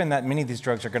 And given that many of these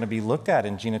drugs are going to be looked at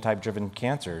in genotype-driven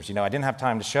cancers, I didn't have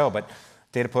time to show, but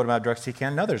datopotamab deruxtecan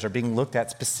and others are being looked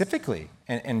at specifically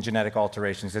in genetic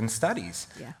alterations in studies.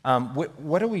 Yeah.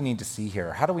 What do we need to see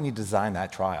here? How do we need to design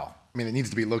that trial? I mean, it needs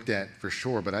to be looked at for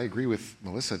sure, but I agree with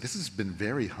Melissa. This has been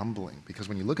very humbling because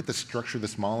when you look at the structure of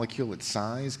this molecule, its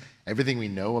size, everything we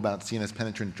know about CNS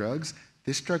penetrant drugs,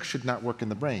 this drug should not work in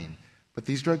the brain. But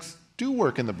these drugs do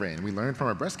work in the brain. We learned from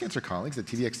our breast cancer colleagues that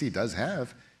TDXD does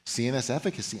have CNS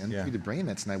efficacy, untreated brain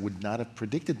mets, and I would not have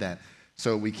predicted that.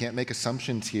 So we can't make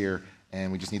assumptions here,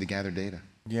 and we just need to gather data.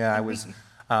 Yeah,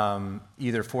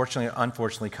 either fortunately or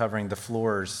unfortunately covering the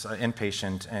floors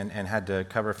inpatient and had to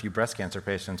cover a few breast cancer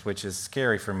patients, which is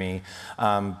scary for me.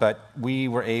 But we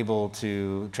were able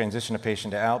to transition a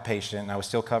patient to outpatient, and I was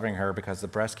still covering her because the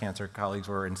breast cancer colleagues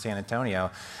were in San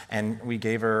Antonio, and we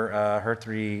gave her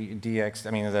HER3-DX,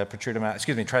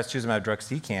 the trastuzumab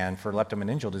deruxtecan for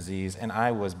leptomeningeal disease, and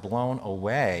I was blown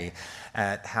away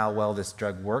at how well this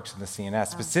drug works in the CNS,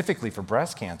 specifically for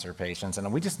breast cancer patients,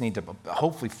 and we just need to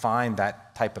hopefully find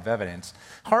that type of evidence.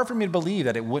 Hard for me to believe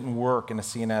that it wouldn't work in the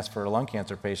CNS for a lung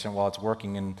cancer patient while it's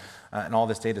working and all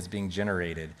this data is being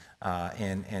generated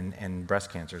in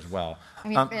breast cancer as well.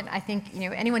 And I think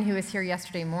anyone who was here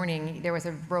yesterday morning, there was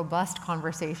a robust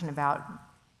conversation about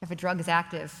if a drug is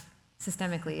active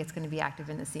systemically, it's going to be active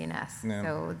in the CNS. Yeah.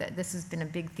 So this has been a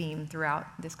big theme throughout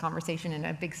this conversation and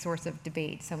a big source of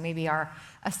debate. So maybe our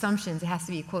assumptions, it has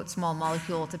to be a, quote, small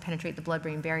molecule to penetrate the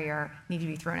blood-brain barrier, need to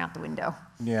be thrown out the window.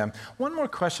 Yeah. One more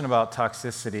question about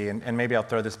toxicity, and maybe I'll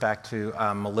throw this back to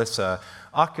Melissa.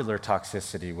 Ocular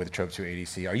toxicity with TROP2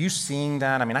 ADC. Are you seeing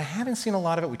that? I haven't seen a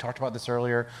lot of it. We talked about this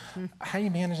earlier. How are you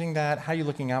managing that? How are you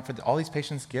looking out for all these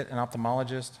patients get an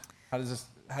ophthalmologist?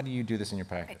 How do you do this in your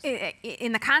practice?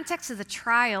 In the context of the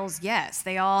trials, yes,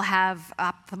 they all have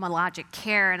ophthalmologic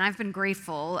care, and I've been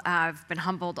grateful. I've been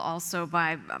humbled also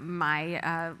by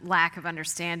my lack of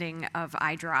understanding of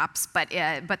eye drops, but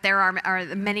there are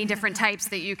many different types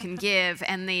that you can give,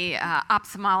 and the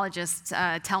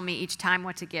ophthalmologists tell me each time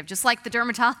what to give, just like the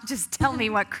dermatologists tell me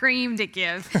what cream to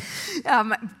give.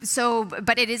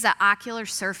 But it is an ocular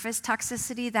surface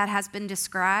toxicity that has been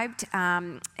described,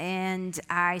 and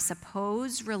I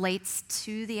suppose relates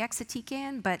to the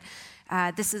exatecan, but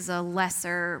this is a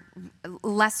lesser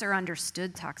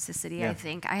understood toxicity, yeah. I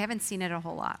think. I haven't seen it a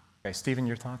whole lot. Okay, Stephen,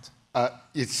 your thoughts?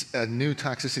 It's a new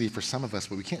toxicity for some of us,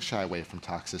 but we can't shy away from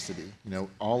toxicity.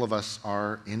 All of us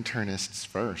are internists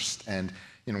first, and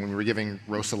when we were giving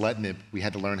ruxolitinib, we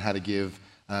had to learn how to give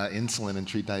insulin and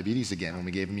treat diabetes again. When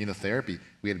we gave immunotherapy,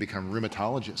 we had to become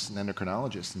rheumatologists and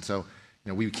endocrinologists, and so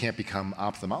we can't become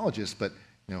ophthalmologists, but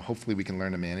hopefully we can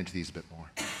learn to manage these a bit more.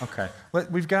 Okay.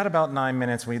 We've got about 9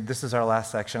 minutes. This is our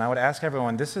last section. I would ask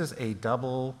everyone, this is a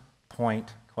double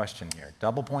point question here.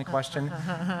 Double point question.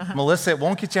 Melissa, it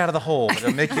won't get you out of the hole, but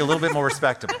it'll make you a little bit more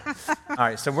respectable. All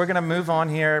right, so we're going to move on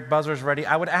here. Buzzer's ready.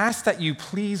 I would ask that you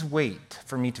please wait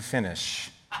for me to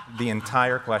finish the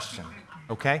entire question,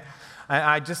 okay?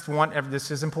 I just want,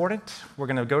 this is important. We're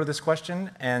going to go to this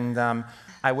question, and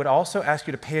I would also ask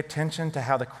you to pay attention to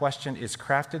how the question is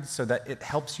crafted so that it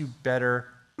helps you better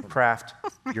craft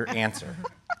your answer.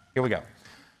 Here we go.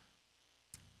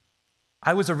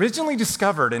 I was originally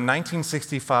discovered in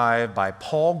 1965 by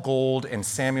Paul Gold and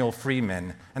Samuel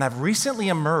Freeman, and I've recently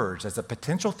emerged as a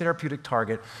potential therapeutic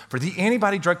target for the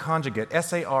antibody drug conjugate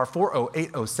SAR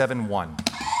 408071.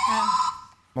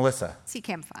 Melissa.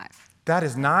 CEACAM5. That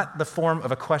is not the form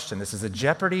of a question. This is a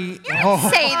Jeopardy. You didn't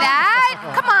say that.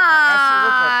 Come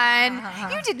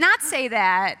on. You did not say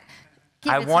that.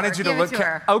 I wanted you to look.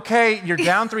 Okay, you're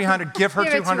down 300. Give her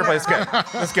 200. But it's good.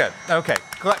 That's good. Okay.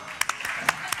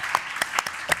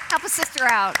 Help a sister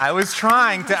out. I was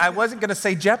trying to. I wasn't going to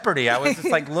say Jeopardy. I was just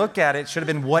like, look at it. Should have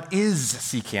been what is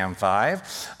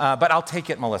CEACAM5? But I'll take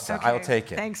it, Melissa. Okay. I'll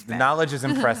take it. Thanks, Ben. The knowledge is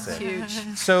impressive. Huge.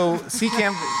 So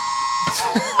CEACAM.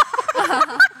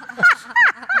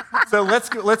 So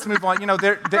let's move on.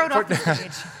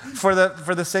 For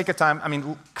the sake of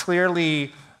time,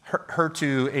 clearly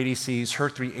HER2 ADCs,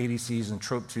 HER3 ADCs, and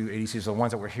TROP2 ADCs are the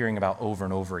ones that we're hearing about over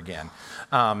and over again.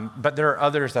 But there are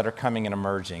others that are coming and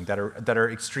emerging that are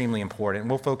extremely important. And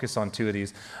we'll focus on two of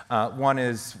these. One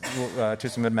is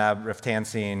tuzumab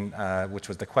riftansine, which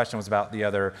was the question was about. The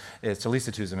other is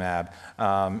tocilizumab.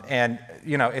 And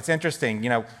it's interesting.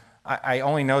 I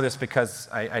only know this because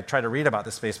I try to read about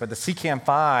this space, but the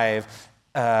CEACAM5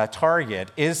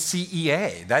 target is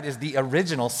CEA. That is the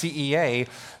original CEA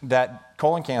that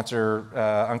colon cancer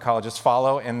oncologists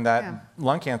follow and that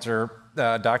lung cancer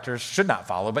doctors should not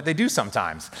follow, but they do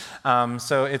sometimes.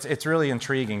 So it's really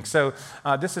intriguing. So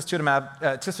this is tuzumab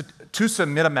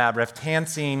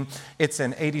riftansine. It's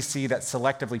an ADC that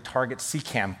selectively targets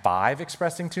CEACAM5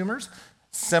 expressing tumors.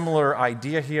 Similar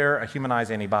idea here, a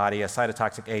humanized antibody, a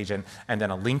cytotoxic agent, and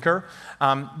then a linker.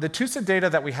 The TUSA data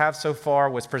that we have so far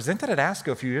was presented at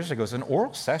ASCO a few years ago as an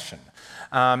oral session.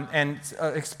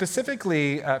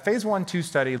 Specifically, phase 1/2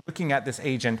 study looking at this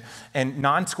agent in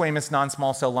non-squamous,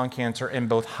 non-small cell lung cancer in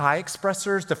both high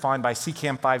expressors, defined by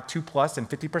CEACAM5 2+ and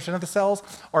 50% of the cells,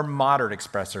 or moderate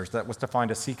expressors, that was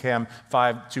defined as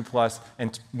CEACAM5 2+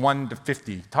 and 1 to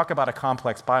 50. Talk about a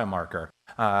complex biomarker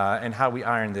and how we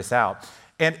iron this out.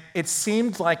 And it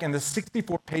seemed like in the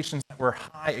 64 patients that were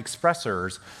high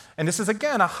expressors, and this is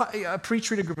again a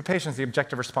pre-treated group of patients, the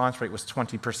objective response rate was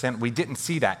 20%. We didn't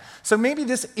see that. So maybe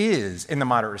this is in the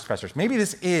moderate expressors. Maybe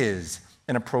this is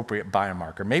an appropriate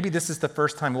biomarker. Maybe this is the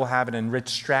first time we'll have an enriched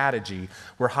strategy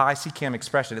where high CCAM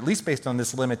expression, at least based on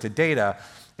this limited data,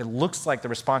 it looks like the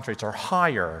response rates are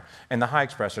higher in the high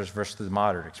expressors versus the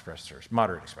moderate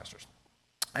expressors.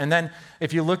 And then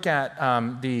if you look at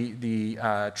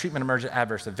the treatment emergent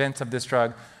adverse events of this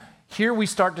drug, here we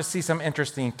start to see some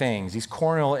interesting things. These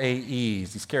corneal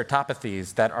AEs, these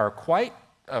keratopathies that are quite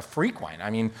frequent. I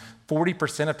mean,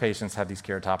 40% of patients have these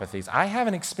keratopathies. I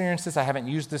haven't experienced this. I haven't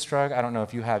used this drug. I don't know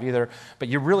if you have either, but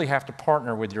you really have to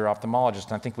partner with your ophthalmologist.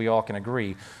 And I think we all can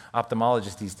agree,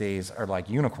 ophthalmologists these days are like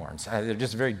unicorns. They're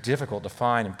just very difficult to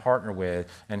find and partner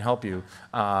with and help you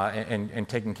in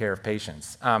taking care of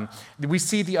patients. We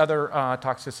see the other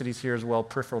toxicities here as well: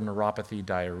 peripheral neuropathy,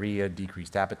 diarrhea,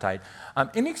 decreased appetite.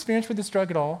 Any experience with this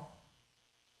drug at all?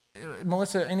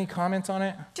 Melissa, any comments on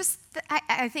it?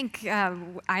 I think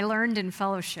I learned in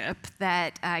fellowship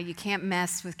that you can't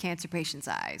mess with cancer patients'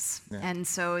 eyes, and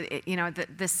so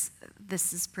this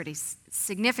is pretty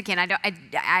significant.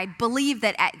 I believe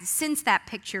that since that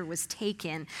picture was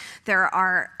taken, there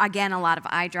are again a lot of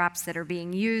eye drops that are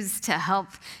being used to help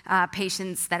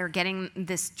patients that are getting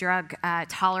this drug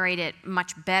tolerate it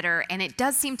much better, and it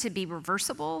does seem to be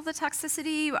reversible, the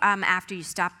toxicity, after you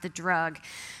stop the drug.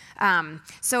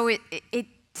 So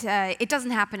it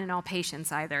doesn't happen in all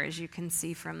patients either, as you can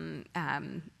see from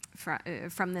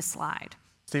this slide.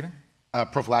 Stephen?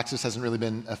 Prophylaxis hasn't really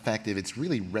been effective. It's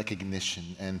really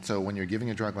recognition. And so when you're giving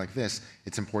a drug like this,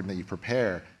 it's important that you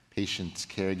prepare patients,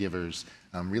 caregivers,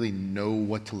 really know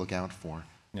what to look out for.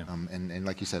 Yeah. And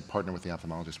like you said, partner with the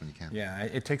ophthalmologist when you can. Yeah,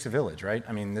 it takes a village, right?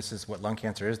 I mean, this is what lung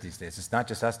cancer is these days. It's not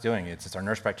just us doing it. It's our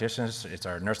nurse practitioners, it's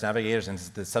our nurse navigators, and it's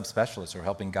the subspecialists who are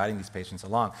helping guiding these patients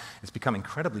along. It's become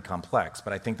incredibly complex,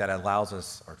 but I think that allows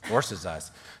us or forces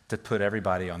us to put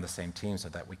everybody on the same team so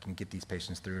that we can get these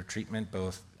patients through treatment,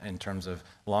 both in terms of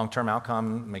long-term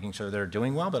outcome, making sure they're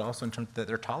doing well, but also in terms that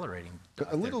they're tolerating.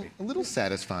 A little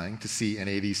satisfying to see an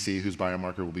ADC whose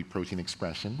biomarker will be protein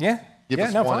expression. Yeah. Give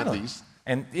us one at least.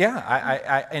 And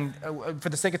for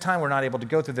the sake of time, we're not able to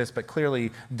go through this, but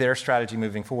clearly their strategy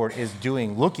moving forward is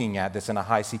looking at this in a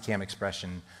high CCAM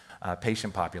expression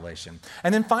patient population.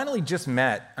 And then finally, just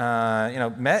MET.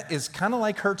 MET is kind of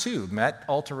like HER2. MET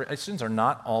alterations are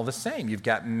not all the same. You've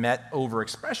got MET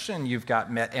overexpression, you've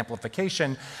got MET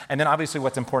amplification, and then obviously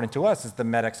what's important to us is the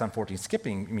MET exon 14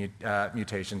 skipping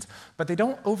mutations, but they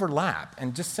don't overlap.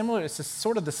 And just similar, it's just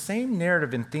sort of the same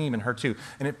narrative and theme in HER2,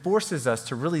 and it forces us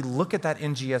to really look at that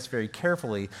NGS very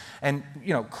carefully. And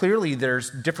clearly there's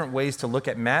different ways to look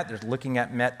at MET. There's looking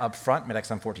at MET up front, MET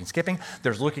exon 14 skipping.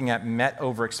 There's looking at MET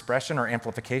overexpression or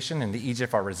amplification in the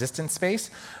EGFR resistant space.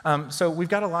 So we've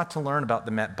got a lot to learn about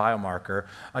the MET biomarker.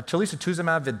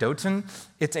 Telisotuzumab vedotin,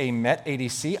 it's a MET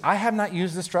ADC. I have not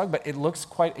used this drug, but it looks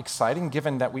quite exciting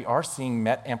given that we are seeing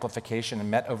MET amplification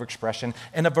and MET overexpression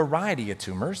in a variety of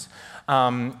tumors.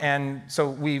 And so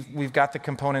we've got the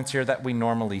components here that we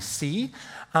normally see.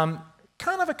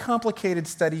 Kind of a complicated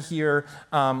study here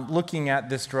looking at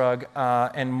this drug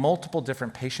in multiple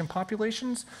different patient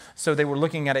populations. So they were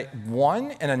looking at it, one,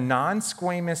 in a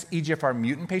non-squamous EGFR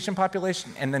mutant patient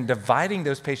population, and then dividing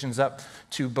those patients up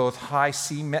to both high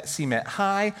CMET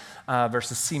high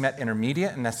versus CMET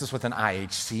intermediate, and that's just with an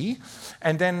IHC.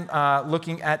 And then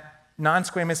looking at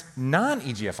non-squamous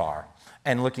non-EGFR,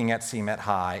 and looking at CMET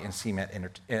high and CMET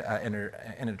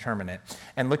indeterminate,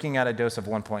 and looking at a dose of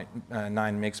 1.9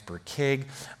 mg per kg.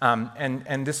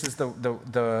 And this is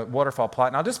the waterfall plot.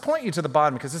 And I'll just point you to the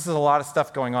bottom because this is a lot of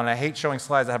stuff going on. I hate showing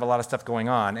slides that have a lot of stuff going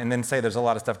on and then say there's a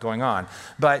lot of stuff going on.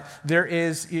 But there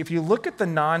is, if you look at the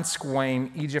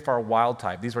non-squame EGFR wild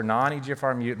type, these were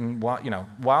non-EGFR mutant,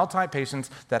 wild type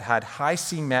patients that had high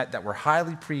CMET that were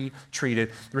highly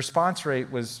pre-treated. The response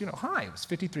rate was high. It was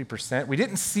 53%. We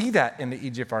didn't see that in the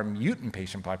EGFR mutant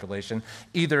patient population,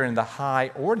 either in the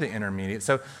high or the intermediate.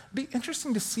 So it'd be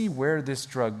interesting to see where this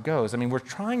drug goes. I mean, we're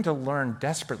trying to learn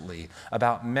desperately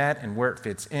about MET and where it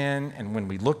fits in, and when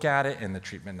we look at it in the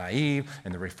treatment naive,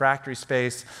 in the refractory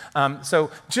space.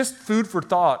 So just food for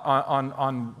thought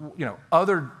on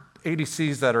other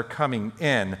ADCs that are coming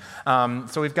in.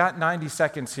 So we've got 90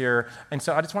 seconds here, and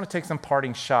so I just want to take some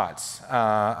parting shots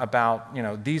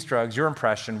about these drugs, your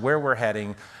impression, where we're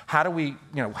heading, how do we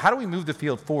move the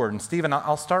field forward? And Stephen,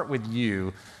 I'll start with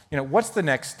you. What's the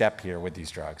next step here with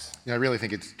these drugs? I really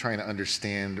think it's trying to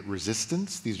understand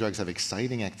resistance. These drugs have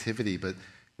exciting activity, but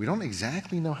we don't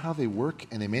exactly know how they work,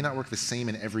 and they may not work the same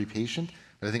in every patient.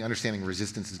 But I think understanding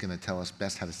resistance is going to tell us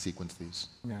best how to sequence these.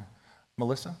 Yeah.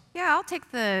 Melissa? Yeah, I'll take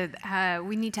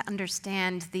we need to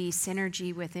understand the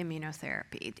synergy with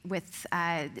immunotherapy,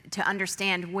 to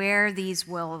understand where these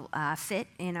will fit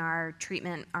in our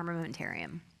treatment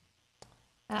armamentarium.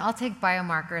 And I'll take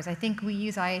biomarkers. I think we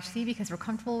use IHC because we're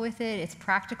comfortable with it. It's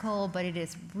practical, but it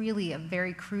is really a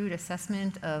very crude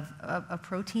assessment of a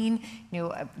protein.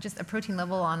 Just a protein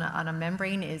level on a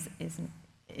membrane is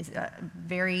a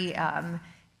very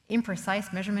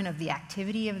imprecise measurement of the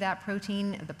activity of that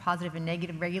protein, of the positive and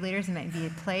negative regulators that might be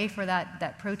at play for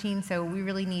that protein. So we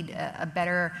really need a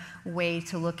better way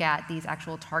to look at these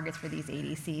actual targets for these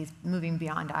ADCs, moving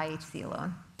beyond IHC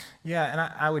alone. Yeah, and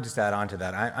I would just add on to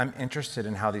that. I'm interested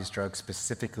in how these drugs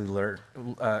specifically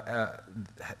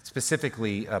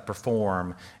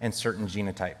perform in certain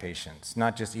genotype patients,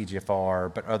 not just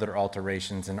EGFR, but other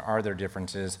alterations, and are there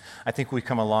differences? I think we've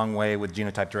come a long way with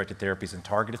genotype-directed therapies and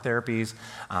targeted therapies,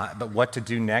 but what to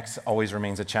do next always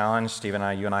remains a challenge. Steve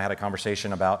and you and I had a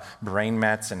conversation about brain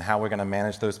mets and how we're going to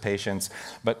manage those patients,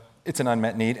 but it's an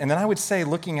unmet need. And then I would say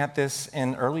looking at this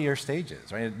in earlier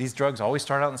stages, right? These drugs always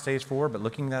start out in stage 4, but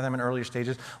looking at them in earlier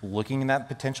stages, looking at that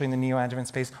potentially in the neoadjuvant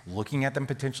space, looking at them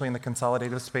potentially in the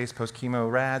consolidative space,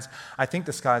 post-chemo RADs, I think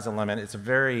the sky's the limit. It's a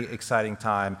very exciting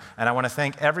time. And I want to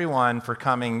thank everyone for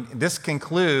coming. This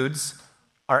concludes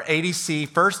our ADC,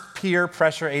 first peer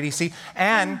pressure ADC.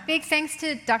 And big thanks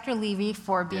to Dr. Levy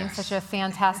for being such a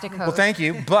fantastic host. Well, thank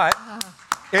you, but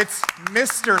it's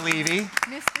Mr. Levy.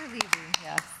 Mr. Levy,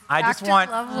 yes. I just want,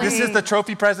 this is the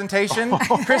trophy presentation.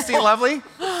 Christy Lovely,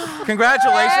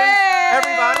 congratulations,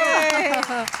 everybody.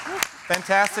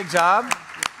 Fantastic job.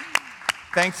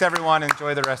 Thanks, everyone.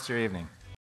 Enjoy the rest of your evening.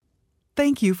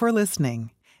 Thank you for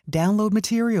listening. Download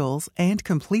materials and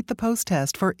complete the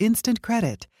post-test for instant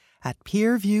credit at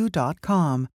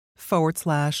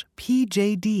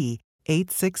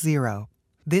peerview.com/PJD860.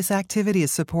 This activity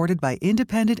is supported by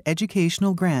independent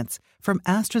educational grants from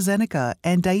AstraZeneca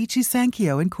and Daiichi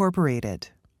Sankyo Incorporated.